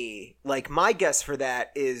me, like my guess for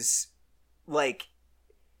that is like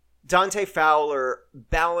Dante Fowler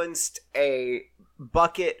balanced a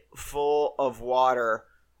bucket full of water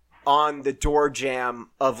on the door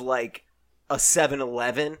jamb of like a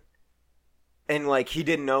 7-Eleven, and like he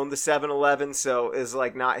didn't own the 7-Eleven, so it's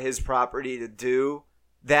like not his property to do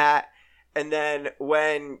that. And then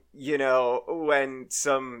when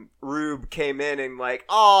some rube came in and like,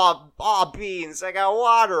 oh beans, I got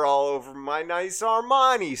water all over my nice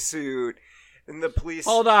Armani suit. And the police...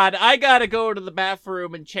 Hold on, I gotta go to the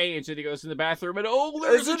bathroom and change. And he goes in the bathroom and,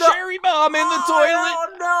 there's a cherry bomb in the toilet!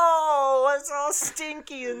 Oh no! It's all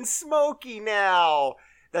stinky and smoky now!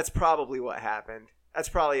 That's probably what happened. That's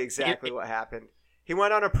probably exactly what happened. He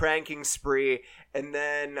went on a pranking spree, and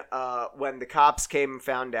then when the cops came and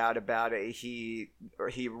found out about it, he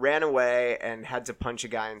ran away and had to punch a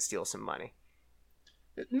guy and steal some money.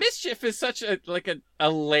 Mischief is such a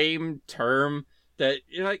lame term. That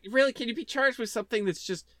you're like, really, can you be charged with something that's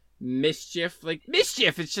just mischief? Like,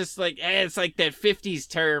 mischief, it's just like, it's like that 50s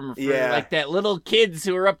term for like that little kids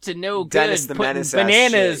who are up to no good. Dennis the Menace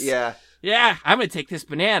bananas. Shit. Yeah, I'm going to take this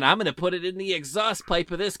banana. I'm going to put it in the exhaust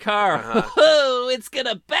pipe of this car. Oh, it's going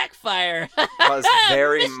to backfire. Cause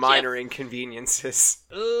very minor inconveniences.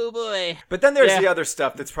 Oh, boy. But then there's the other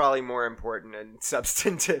stuff that's probably more important and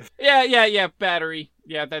substantive. Yeah, battery.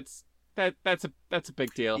 Yeah, that's a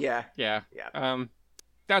big deal. Yeah.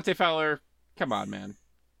 Dante Fowler, come on, man.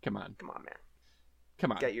 Come on.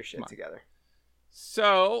 Get your shit together.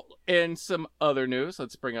 So, in some other news,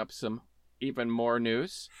 let's bring up some even more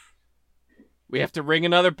news. We have to ring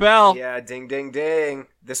another bell. Yeah, ding, ding, ding.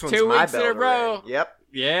 This one's 2 my weeks bell in a row. Ring. Yep.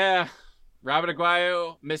 Yeah. Robert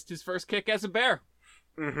Aguayo missed his first kick as a Bear.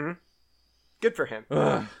 Mm-hmm. Good for him.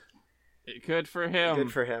 Good for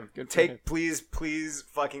him. Please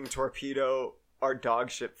fucking torpedo our dog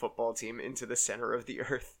shit football team into the center of the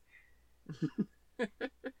earth.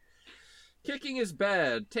 Kicking is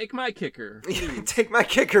bad. Take my kicker. Take my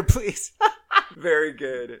kicker, please. Very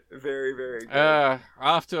good. Very, very good.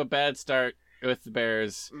 Off to a bad start with the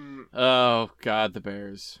Bears. Oh, God, the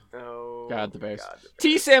Bears. Oh, God, the Bears.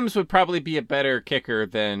 T. Sims would probably be a better kicker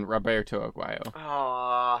than Roberto Aguayo.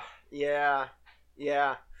 Aw, yeah.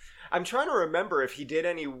 I'm trying to remember if he did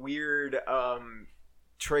any weird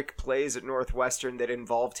trick plays at Northwestern that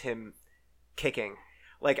involved him kicking.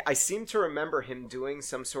 Like, I seem to remember him doing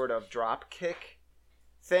some sort of drop kick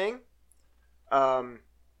thing.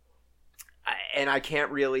 And I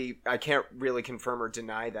can't really confirm or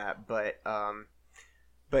deny that, but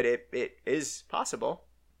it is possible.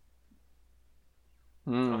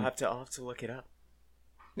 I'll have to look it up.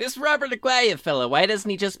 This Robert Aguayo fella, why doesn't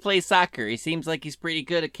he just play soccer? He seems like he's pretty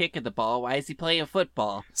good at kicking the ball. Why is he playing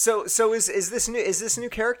football? So is this new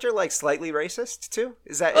character like slightly racist too?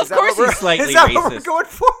 Is that of course he's slightly racist? What we're going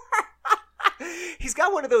for? He's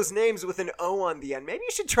got one of those names with an O on the end. Maybe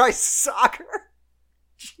you should try soccer.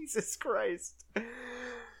 Jesus Christ.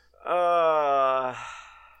 I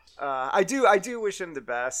do wish him the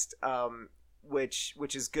best.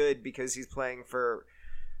 Which is good because he's playing for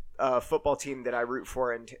a football team that I root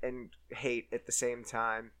for and hate at the same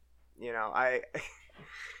time. You know,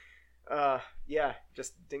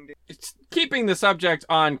 just ding ding. It's keeping the subject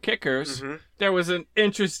on kickers. Mm-hmm. There was an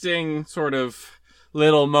interesting sort of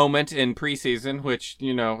little moment in preseason, which,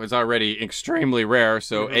 you know, is already extremely rare,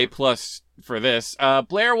 so mm-hmm. A+ for this.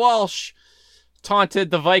 Blair Walsh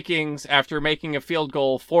taunted the Vikings after making a field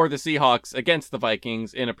goal for the Seahawks against the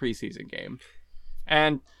Vikings in a preseason game.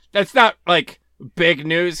 And that's not, like, big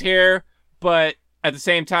news here, but at the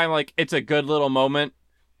same time, like, it's a good little moment,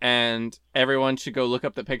 and everyone should go look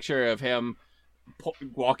up the picture of him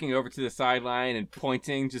walking over to the sideline and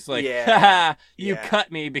pointing, just like, haha, you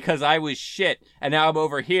cut me because I was shit, and now I'm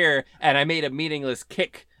over here, and I made a meaningless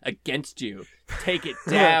kick against you. Take it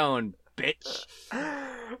down, bitch.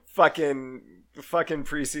 Fucking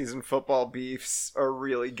preseason football beefs are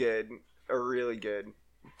really good.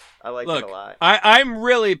 I like it a lot. I'm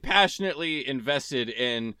really passionately invested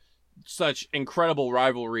in such incredible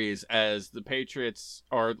rivalries as the Patriots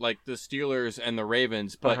or like the Steelers and the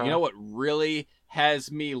Ravens. But you know what really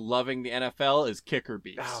has me loving the NFL is kicker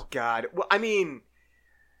beefs. Oh God. Well, I mean,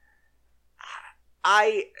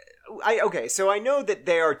 okay, so I know that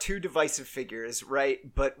they are two divisive figures, right?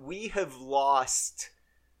 But we have lost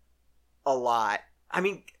a lot. I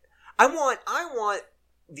mean, I want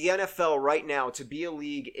the NFL right now to be a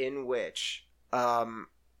league in which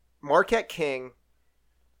Marquette King,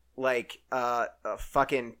 like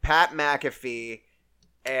fucking Pat McAfee,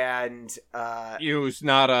 and who's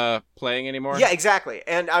not playing anymore. Yeah, exactly.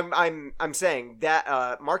 And I'm saying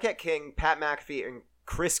that Marquette King, Pat McAfee, and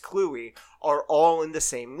Chris Kluwe are all in the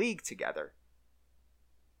same league together.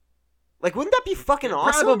 Like, wouldn't that be fucking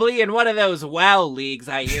awesome? Probably in one of those WoW leagues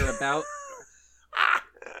I hear about.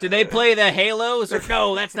 Do they play the Halos? Or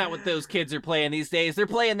no, that's not what those kids are playing these days. They're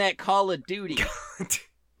playing that Call of Duty.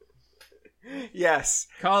 Yes.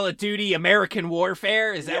 Call of Duty American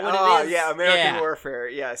Warfare? Is that what it is? Yeah, American Warfare.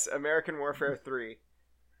 Yes, American Warfare 3.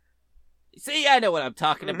 See, I know what I'm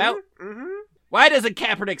talking about. Mm-hmm. Why doesn't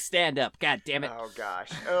Kaepernick stand up? God damn it. Oh, gosh.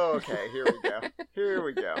 Okay, here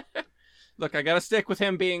we go. Look, I gotta stick with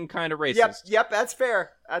him being kind of racist. Yep, that's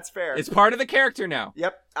fair. It's part of the character now.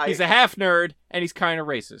 Yep. He's a half nerd, and he's kind of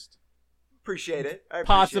racist. Appreciate it.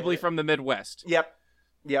 Possibly from the Midwest. Yep,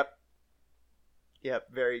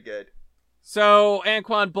 very good. So,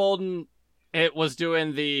 Anquan Boldin, it was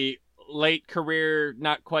doing the late career,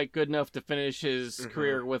 not quite good enough to finish his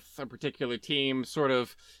career with a particular team, sort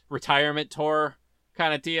of retirement tour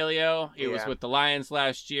kind of dealio. He was with the Lions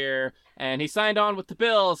last year, and he signed on with the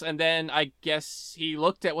Bills, and then I guess he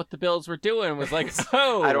looked at what the Bills were doing and was like,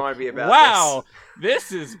 oh, I don't want to be about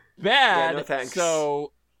this is bad. Yeah, no thanks.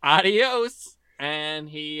 So, adios. And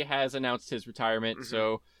he has announced his retirement.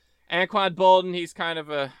 So, Anquan Boldin, he's kind of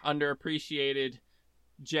a underappreciated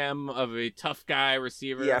gem of a tough guy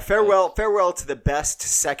receiver. Yeah, farewell to the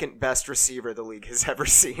second best receiver the league has ever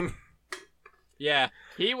seen. Yeah,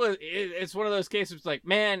 it's one of those cases like,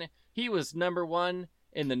 man, he was number one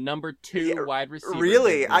in the number two wide receiver.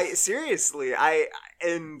 Really? Business. I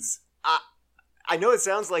know it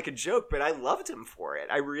sounds like a joke, but I loved him for it.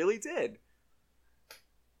 I really did.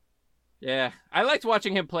 Yeah, I liked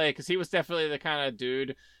watching him play because he was definitely the kind of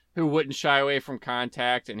dude who wouldn't shy away from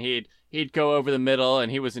contact, and he'd go over the middle,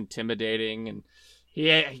 and he was intimidating, and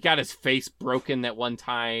he got his face broken that one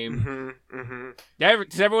time.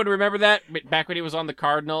 Does everyone remember that? Back when he was on the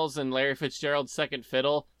Cardinals and Larry Fitzgerald's second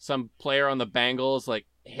fiddle, some player on the Bengals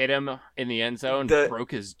hit him in the end zone,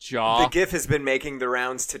 broke his jaw. The GIF has been making the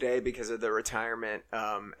rounds today because of the retirement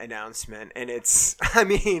announcement, and it's, I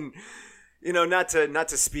mean, you know, not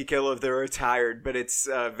to speak ill of the retired, but it's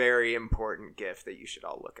a very important GIF that you should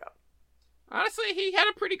all look up. Honestly, he had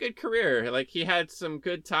a pretty good career. Like, he had some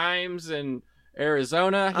good times in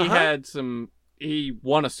Arizona. He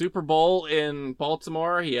won a Super Bowl in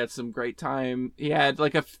Baltimore. He had some great time. He had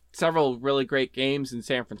several really great games in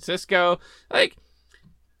San Francisco. Like,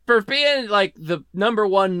 for being like the number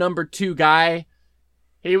one, number two guy,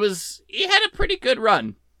 he had a pretty good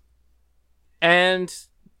run. And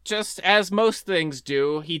just as most things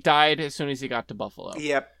do, he died as soon as he got to Buffalo.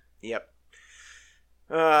 Yep.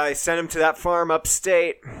 I sent him to that farm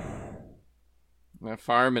upstate. A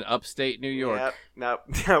farm in upstate New York. Yep. No,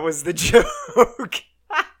 that was the joke.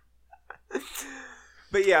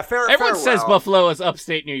 But yeah, everyone says Buffalo is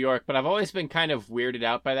upstate New York, but I've always been kind of weirded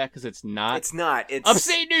out by that because it's not. It's not.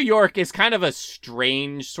 Upstate New York is kind of a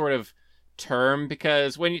strange sort of term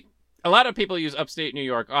because a lot of people use upstate New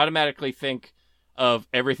York, automatically think of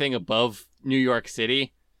everything above New York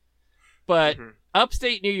City. But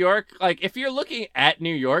upstate New York, like if you're looking at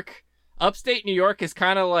New York, upstate New York is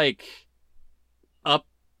kind of like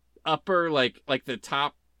upper, like the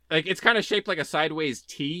top, like it's kind of shaped like a sideways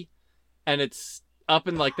T, and it's up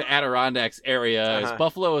in like the Adirondacks area. As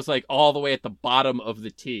Buffalo is like all the way at the bottom of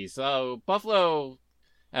the T. So Buffalo,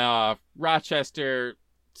 Rochester,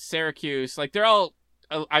 Syracuse, like they're all,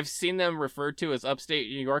 I've seen them referred to as upstate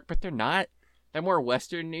New York, but they're not. They're more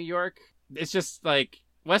Western New York. It's just like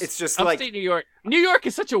upstate New York. New York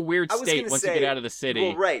is such a weird state once you get out of the city.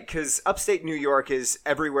 Well, right, because upstate New York is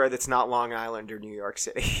everywhere that's not Long Island or New York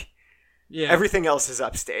City. Yeah. Everything else is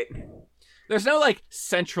upstate. There's no like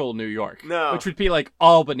central New York. No. Which would be like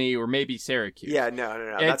Albany or maybe Syracuse. Yeah,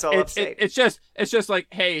 no. That's all upstate. It's just like,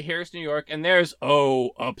 hey, here's New York, and there's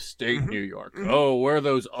upstate New York. Oh, where are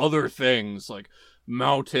those other things like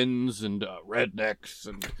mountains and rednecks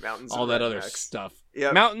and mountains all and that rednecks. other stuff.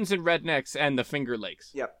 Yep. Mountains and rednecks and the Finger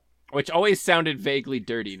Lakes. Yep. Which always sounded vaguely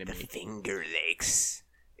dirty to me. The Finger Lakes.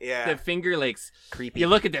 Yeah. The Finger Lakes. Creepy. You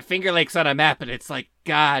look at the Finger Lakes on a map and it's like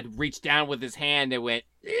God reached down with his hand and went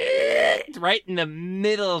right in the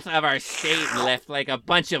middle of our state and left like a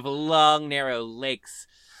bunch of long, narrow lakes.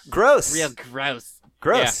 Gross. Real gross.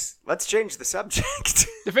 Gross. Yeah. Let's change the subject.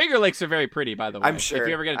 The Finger Lakes are very pretty, by the way. I'm sure. If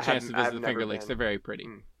you ever get a chance to visit the Finger Lakes, they're very pretty.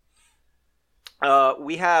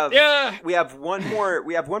 We have one more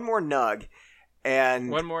nug, and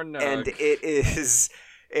one more nug, and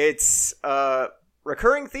it's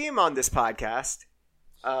recurring theme on this podcast.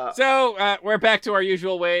 So we're back to our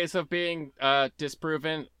usual ways of being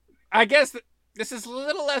disproven. I guess this is a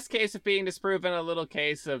little less case of being disproven, a little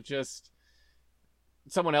case of just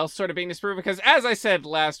someone else sort of being disproven. Because as I said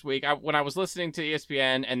last week, when I was listening to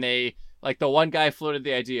ESPN, and they, like, the one guy floated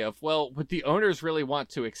the idea of, well, would the owners really want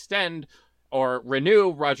to extend or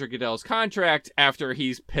renew Roger Goodell's contract after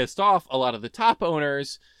he's pissed off a lot of the top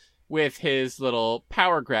owners with his little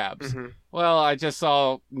power grabs? Mm-hmm. Well, I just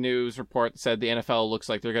saw news report that said the NFL looks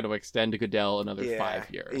like they're going to extend Goodell another 5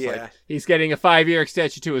 years. Yeah. Like, he's getting a 5-year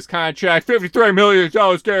extension to his contract, $53 million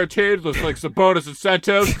guaranteed. Looks like some bonus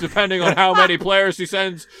incentives depending on how many players he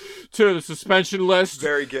sends to the suspension list.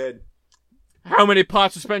 Very good. How many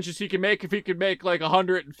pot suspensions he can make. If he could make like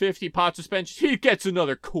 150 pot suspensions, he gets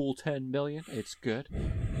another cool $10 million. It's good.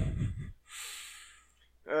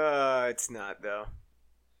 It's not though.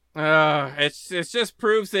 It just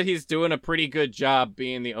proves that he's doing a pretty good job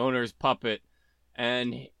being the owner's puppet.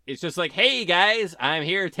 And it's just like, hey guys, I'm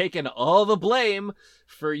here taking all the blame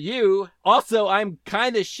for you. Also, I'm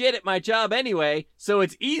kind of shit at my job anyway, so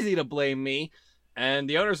it's easy to blame me. And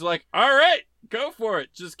the owner's like, all right, go for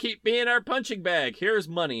it. Just keep being our punching bag. Here's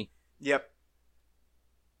money. Yep.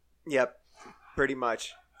 Pretty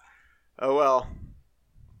much. Oh well.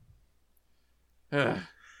 It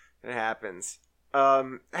happens.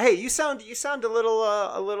 Hey, you sound a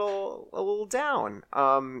little down.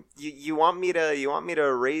 You want me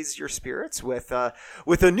to raise your spirits with a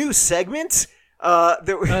new segment?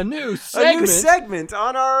 A new segment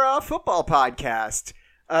on our football podcast.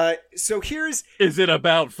 So here's... Is it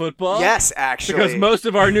about football? Yes, actually. Because most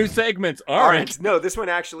of our new segments aren't. No, this one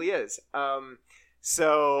actually is.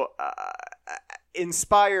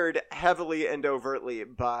 Inspired heavily and overtly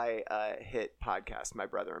by a hit podcast, My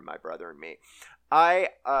Brother and Me. I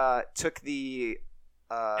took the...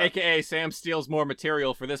 AKA Sam steals more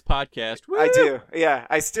material for this podcast. Woo! I do. Yeah,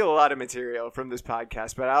 I steal a lot of material from this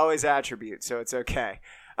podcast, but I always attribute, so it's okay.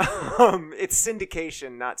 It's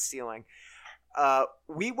syndication, not stealing.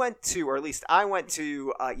 We went to, or at least I went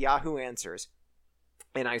to Yahoo Answers,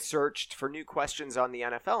 and I searched for new questions on the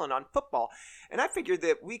NFL and on football, and I figured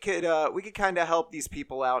that we could kind of help these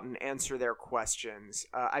people out and answer their questions.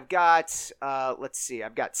 I've got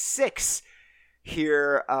 6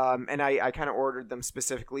 here, and I kind of ordered them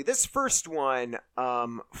specifically. This first one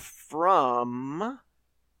from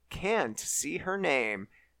can't see her name,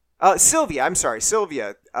 Sylvia. I'm sorry,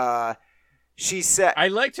 Sylvia. She said... I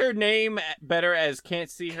liked her name better as can't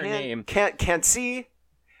see her name. Can't see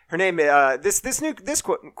her name. This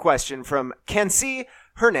question from can see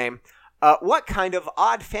her name. What kind of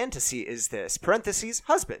odd fantasy is this? Parentheses,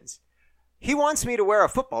 husbands. He wants me to wear a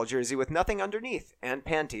football jersey with nothing underneath and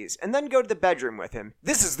panties, and then go to the bedroom with him.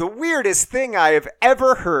 This is the weirdest thing I have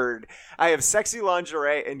ever heard. I have sexy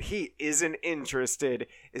lingerie, and he isn't interested.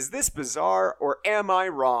 Is this bizarre, or am I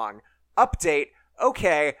wrong? Update.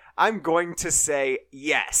 Okay, I'm going to say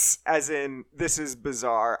yes, as in this is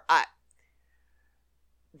bizarre.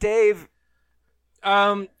 Dave.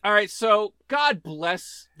 All right, so God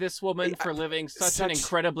bless this woman for living such an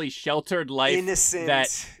incredibly sheltered life. Innocent. That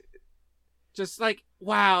just like,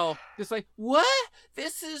 wow. Just like, what?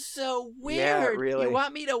 This is so weird. Yeah, really. You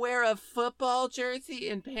want me to wear a football jersey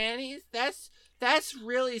and panties? That's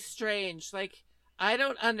really strange. Like, I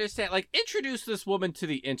don't understand. Like, introduce this woman to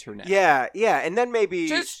the internet. Yeah, and then maybe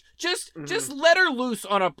just let her loose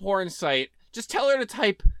on a porn site. Just tell her to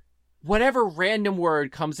type whatever random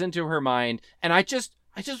word comes into her mind, and I just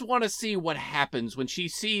want to see what happens when she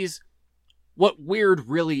sees what weird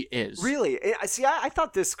really is. Really? See, I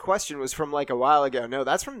thought this question was from like a while ago. No,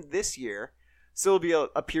 that's from this year. Sylvia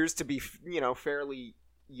appears to be, fairly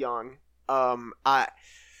young.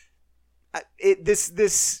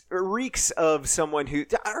 This reeks of someone who,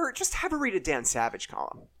 or just have her read a Dan Savage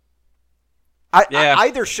column.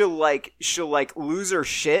 Either she'll lose her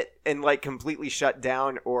shit and like completely shut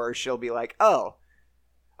down, or she'll be like, oh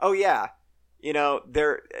yeah,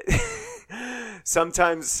 there.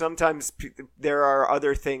 sometimes there are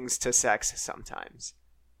other things to sex. Sometimes.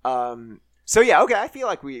 So yeah, okay. I feel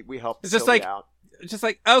like we helped. It's just Sylvia out. Just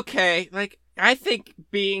like, okay, like, I think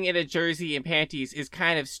being in a jersey and panties is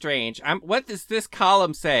kind of strange. What does this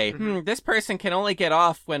column say? Mm-hmm. This person can only get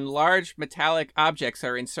off when large metallic objects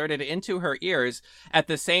are inserted into her ears at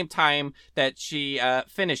the same time that she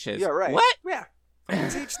finishes. Yeah, right. What? Yeah.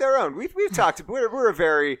 To each their own. We've talked. We're a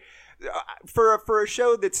very for a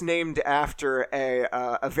show that's named after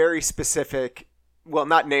a very specific well,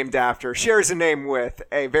 not named after, shares a name with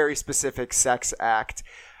a very specific sex act.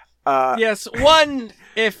 Yes, one.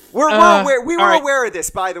 If we were right. aware of this,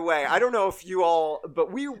 by the way. I don't know if you all,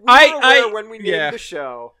 but we were aware when we named the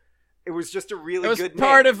show. It was just a really good name. It was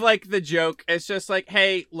part of like the joke. It's just like,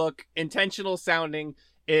 hey, look, intentional sounding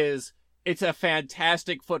it's a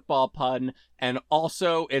fantastic football pun, and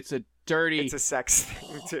also it's a sex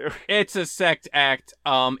thing too. It's a sex act.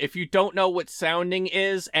 If you don't know what sounding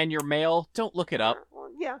is and you're male, don't look it up.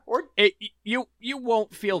 Yeah, or you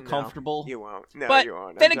won't feel comfortable. You won't. No, but you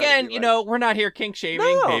won't. Then again, we're not here kink shaming.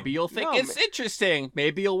 No, maybe you'll think it's interesting.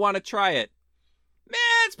 Maybe you'll want to try it.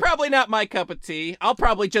 It's probably not my cup of tea. I'll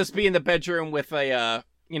probably just be in the bedroom with a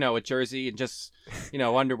jersey and just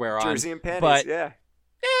underwear on. Jersey and panties. But, yeah.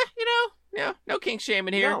 No kink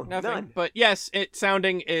shaming here. No, nothing. none. But yes, it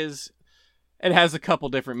has a couple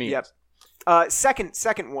different meanings. Yep.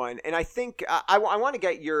 Second one, and I think I want to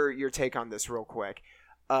get your take on this real quick.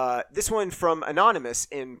 This one from Anonymous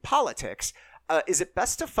in Politics. Is it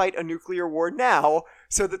best to fight a nuclear war now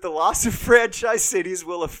so that the loss of franchise cities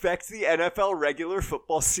will affect the NFL regular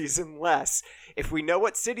football season less? If we know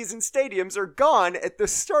what cities and stadiums are gone at the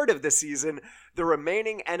start of the season, the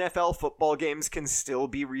remaining NFL football games can still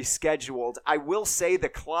be rescheduled. I will say the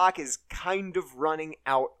clock is kind of running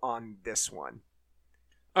out on this one.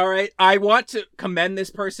 All right, I want to commend this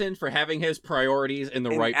person for having his priorities in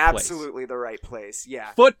the right place. Absolutely the right place,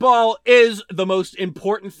 yeah. Football is the most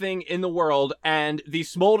important thing in the world, and the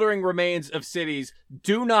smoldering remains of cities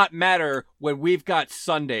do not matter when we've got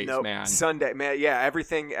Sundays, man. Sunday, man, yeah,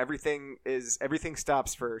 everything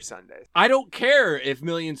stops for Sundays. I don't care if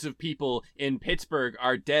millions of people in Pittsburgh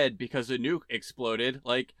are dead because a nuke exploded.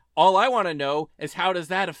 Like, all I want to know is how does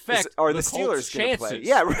that affect the Steelers' chances? Play?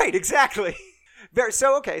 Yeah, right, exactly.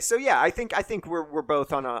 So yeah, I think we're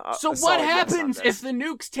both on a. So what happens if the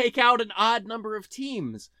nukes take out an odd number of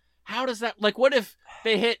teams? How does that, like, what if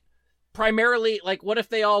they hit primarily, like, what if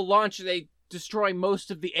they all launch, they destroy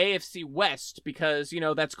most of the AFC West because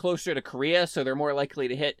that's closer to Korea, so they're more likely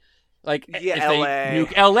to hit. Like, if LA. They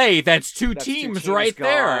nuke LA, that's two teams right gone.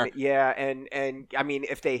 There. Yeah, and I mean,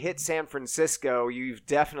 if they hit San Francisco, you've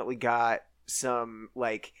definitely got some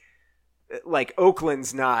like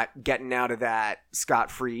Oakland's not getting out of that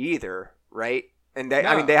scot-free either, right? And they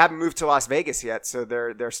haven't moved to Las Vegas yet, so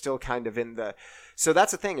they're still kind of in the. So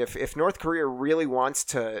that's the thing. If North Korea really wants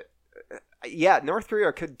to, North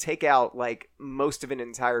Korea could take out like most of an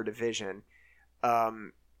entire division,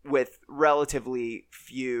 with relatively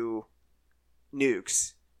few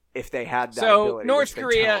nukes if they had that. So ability, North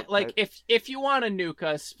Korea, like, right? if you want to nuke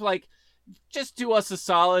us, like, just do us a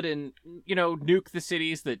solid and nuke the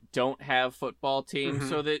cities that don't have football teams,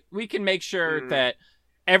 so that we can make sure that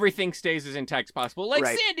everything stays as intact as possible. Like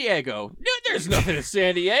San Diego. No, there's nothing in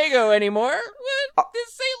San Diego anymore.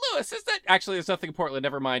 This St. Louis. Is that actually? There's nothing in Portland.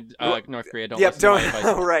 Never mind. North Korea. Don't. Yep. Listen to my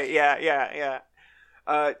advice. Right. Yeah.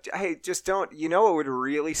 Hey, just don't. You know what would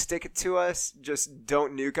really stick it to us? Just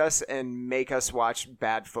don't nuke us and make us watch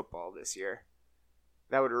bad football this year.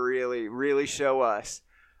 That would really, really show us.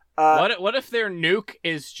 What if their nuke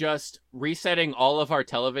is just resetting all of our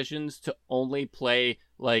televisions to only play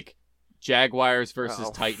like Jaguars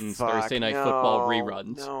versus Titans Thursday night football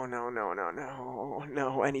reruns?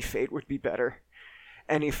 No. Any fate would be better.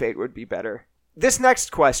 This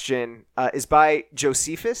next question is by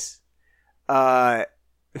Josephus,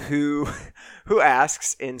 who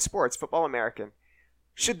asks in Sports Football American,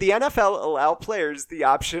 should the NFL allow players the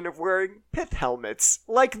option of wearing pith helmets,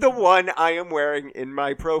 like the one I am wearing in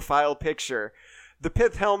my profile picture? The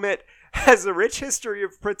pith helmet has a rich history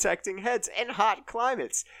of protecting heads in hot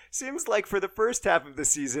climates. Seems like for the first half of the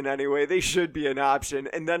season anyway, they should be an option,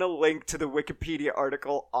 and then a link to the Wikipedia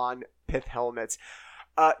article on pith helmets.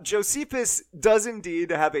 Josephus does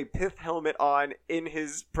indeed have a pith helmet on in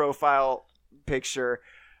his profile picture,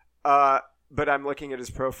 but I'm looking at his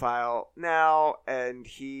profile now, and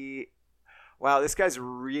wow, this guy's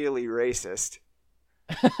really racist.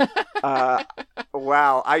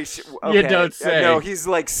 Wow, okay. You don't say. No, he's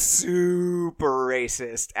like super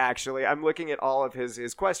racist. Actually, I'm looking at all of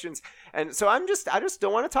his questions, and so I just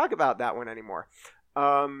don't want to talk about that one anymore.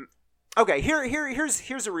 Okay,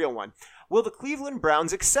 here's a real one. Will the Cleveland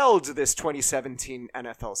Browns excelled this 2017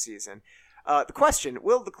 NFL season? The question,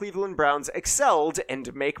 will the Cleveland Browns excelled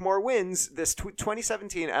and make more wins this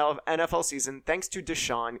 2017 NFL season thanks to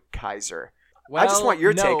DeShone Kizer? Well, I just want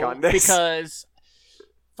your take on this. Because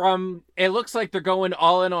it looks like they're going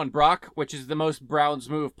all in on Brock, which is the most Browns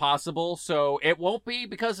move possible. So it won't be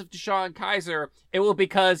because of DeShone Kizer. It will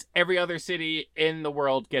because every other city in the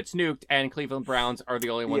world gets nuked, and Cleveland Browns are the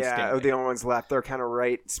only ones standing. The only ones left. They're kind of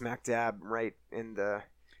right smack dab right in the...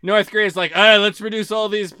 North Korea's like, let's reduce all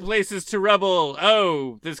these places to rubble.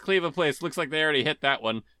 Oh, this Cleveland place looks like they already hit that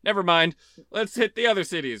one. Never mind. Let's hit the other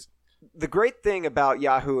cities. The great thing about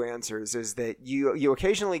Yahoo Answers is that you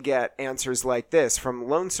occasionally get answers like this from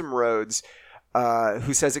Lonesome Rhodes,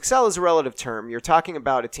 who says, Excel is a relative term. You're talking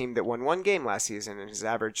about a team that won 1 game last season and has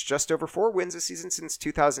averaged just over 4 wins a season since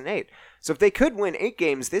 2008. So if they could win 8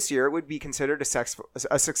 games this year, it would be considered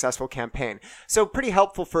a successful campaign. So pretty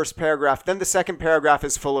helpful first paragraph. Then the second paragraph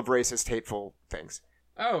is full of racist, hateful things.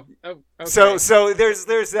 Oh, okay. So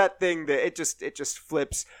there's that thing that it just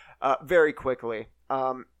flips very quickly.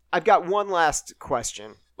 I've got one last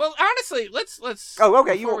question. Well, honestly, let's. Oh,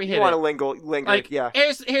 okay. You want to linger? Like, yeah.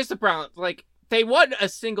 Here's the Browns. Like, they won a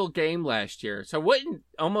single game last year, so wouldn't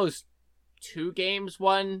almost 2 games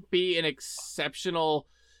won be an exceptional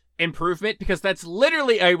improvement? Because that's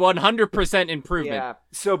literally a 100% improvement. Yeah.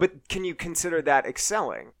 So, but can you consider that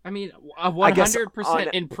excelling? I mean, a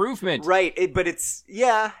 100% improvement, right? But it's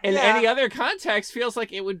in any other context feels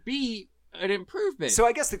like it would be an improvement. So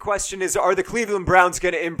I guess the question is, are the Cleveland Browns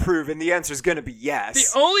going to improve? And the answer is going to be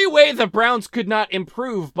yes. The only way the Browns could not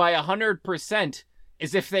improve by 100%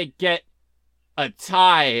 is if they get a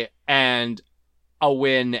tie and a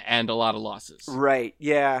win and a lot of losses. Right.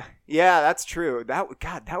 Yeah, that's true. That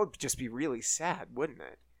would just be really sad, wouldn't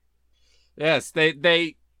it? Yes,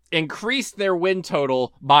 they increased their win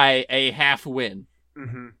total by a half win.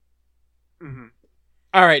 Mm-hmm.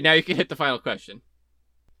 All right, now you can hit the final question.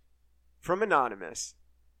 From Anonymous.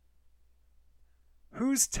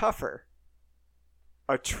 Who's tougher?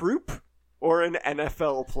 A troop or an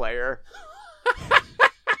NFL player?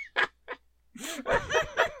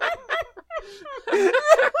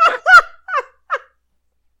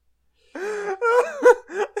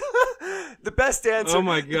 The best answer. Oh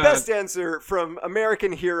my God. The best answer from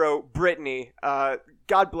American hero Brittany.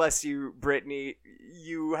 God bless you, Brittany.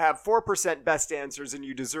 You have 4% best answers, and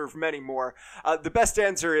you deserve many more. The best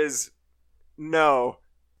answer is no.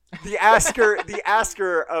 The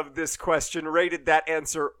asker of this question rated that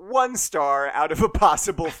answer 1 star out of a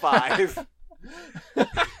possible 5.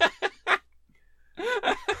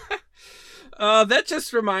 That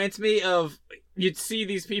just reminds me of, you'd see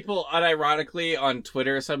these people unironically on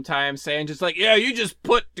Twitter sometimes saying just like, yeah, you just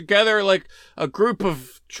put together like a group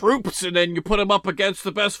of troops and then you put them up against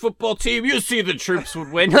the best football team. You see the troops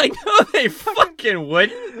would win. Like, no, they fucking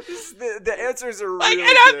wouldn't. The answers are like,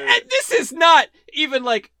 really and this is not even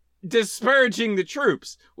like disparaging the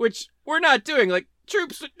troops, which we're not doing. Like,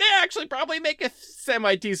 troops, they actually probably make a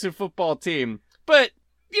semi-decent football team. But,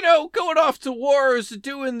 you know, going off to wars,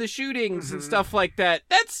 doing the shootings and stuff like that,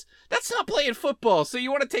 that's not playing football. So you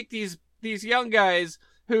want to take these young guys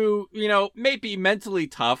who, you know, may be mentally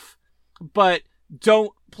tough, but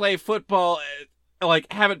don't play football,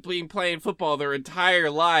 like haven't been playing football their entire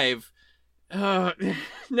life.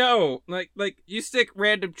 No, like you stick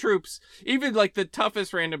random troops, even like the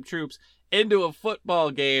toughest random troops, into a football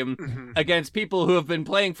game against people who have been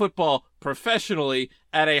playing football professionally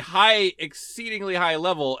at a exceedingly high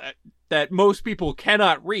level that most people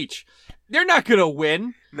cannot reach. They're not going to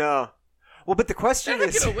win. No. Well, but the question They're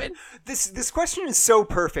not is, gonna win. This question is so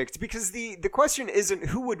perfect because the question isn't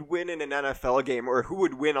who would win in an NFL game or who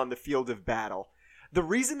would win on the field of battle. The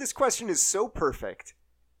reason this question is so perfect,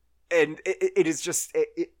 and it is just,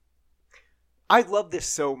 I love this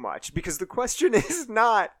so much because the question is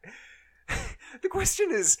not, the question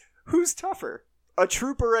is who's tougher, a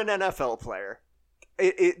troop or an NFL player?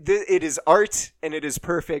 It is art and it is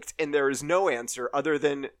perfect, and there is no answer other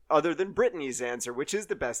than Brittany's answer, which is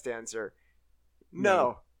the best answer.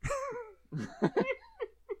 No.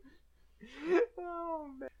 Oh,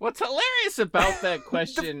 man. What's hilarious about that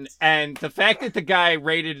question and the fact that the guy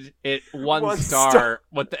rated it 1 star,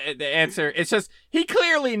 what the answer, it's just he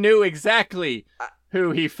clearly knew exactly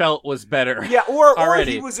who he felt was better. Yeah, or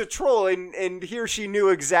already. He was a troll and he or she knew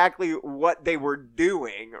exactly what they were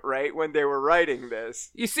doing, right, when they were writing this.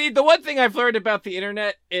 You see, the one thing I've learned about the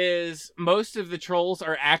internet is most of the trolls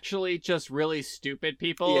are actually just really stupid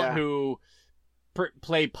people who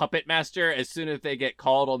play puppet master as soon as they get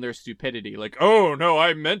called on their stupidity. Like, oh, no,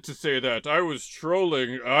 I meant to say that. I was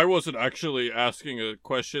trolling. I wasn't actually asking a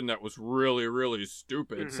question that was really, really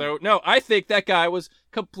stupid. So, no, I think that guy was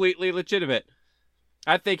completely legitimate.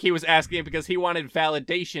 I think he was asking because he wanted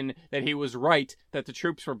validation that he was right, that the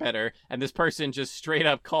troops were better, and this person just straight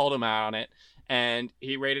up called him out on it, and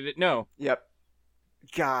he rated it no. Yep.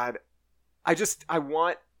 God, I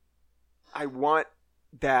want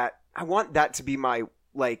that to be my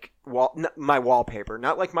my wallpaper,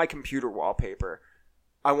 not like my computer wallpaper.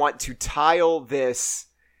 I want to tile this.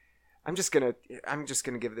 I'm just gonna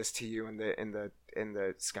give this to you in the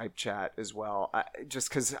Skype chat as well. Just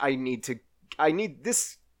because I need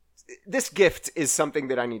this. This gift is something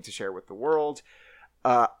that I need to share with the world.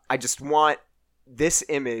 I just want this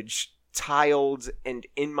image tiled and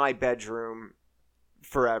in my bedroom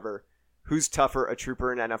forever. Who's tougher, a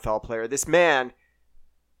trooper, an NFL player? This man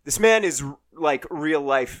is like real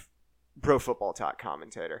life Pro Football Talk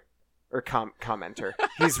commentator or commenter.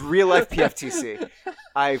 He's real life PFTC.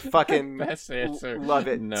 I fucking love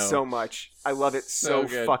it so much. I love it so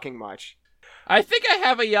fucking much. I think I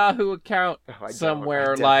have a Yahoo account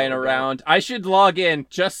somewhere lying around. I should log in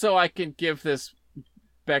just so I can give this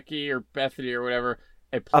Becky or Bethany or whatever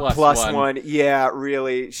a plus one. Yeah,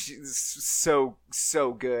 really. She's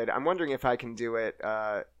so good. I'm wondering if I can do it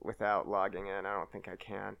without logging in. I don't think I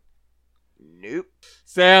can. Nope.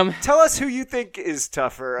 Sam, tell us who you think is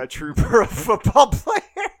tougher, a trooper or a football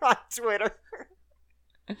player on Twitter.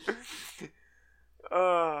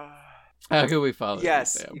 How can we follow you,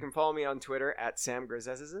 Yes, Sam? You can follow me on Twitter at Sam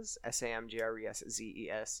Grezezes,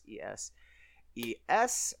 SamGrezezes,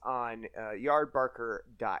 on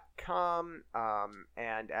yardbarker.com,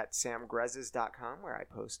 and at samgrezes.com, where I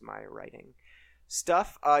post my writing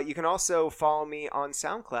stuff. You can also follow me on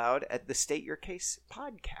SoundCloud at the State Your Case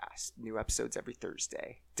podcast. New episodes every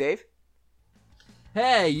Thursday. Dave?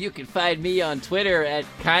 Hey, you can find me on Twitter at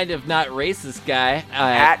kind of not racist guy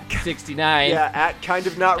at 69. Yeah, at kind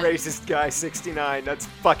of not racist guy 69. That's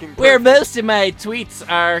fucking perfect. Where most of my tweets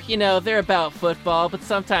are, they're about football, but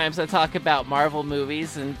sometimes I talk about Marvel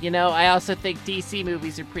movies, and I also think DC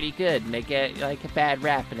movies are pretty good, and they get like a bad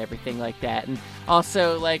rap and everything like that. And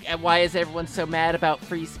also, like, why is everyone so mad about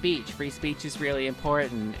free speech? Free speech is really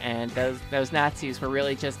important, and those Nazis were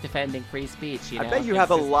really just defending free speech. I bet you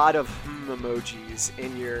have a lot of emojis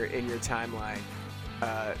in your timeline.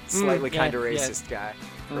 Slightly kind of racist guy,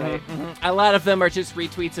 right? Mm-hmm. A lot of them are just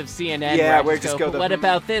retweets of CNN. Yeah, where I just go what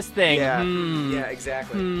about this thing? Yeah, yeah,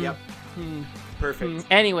 exactly. Yep. Perfect.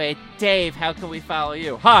 Anyway, Dave, how can we follow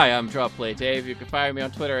you? Hi, I'm Drawplay Dave. You can find me on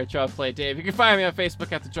Twitter at Drawplay Dave. You can find me on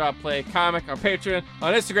Facebook at the Drawplay Comic, on Patreon,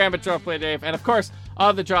 on Instagram at Drawplay Dave, and of course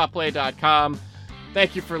on thedrawplay.com.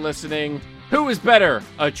 Thank you for listening. Who is better,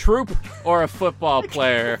 a troop or a football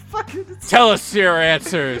player? Tell us your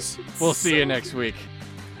answers. We'll see you next week.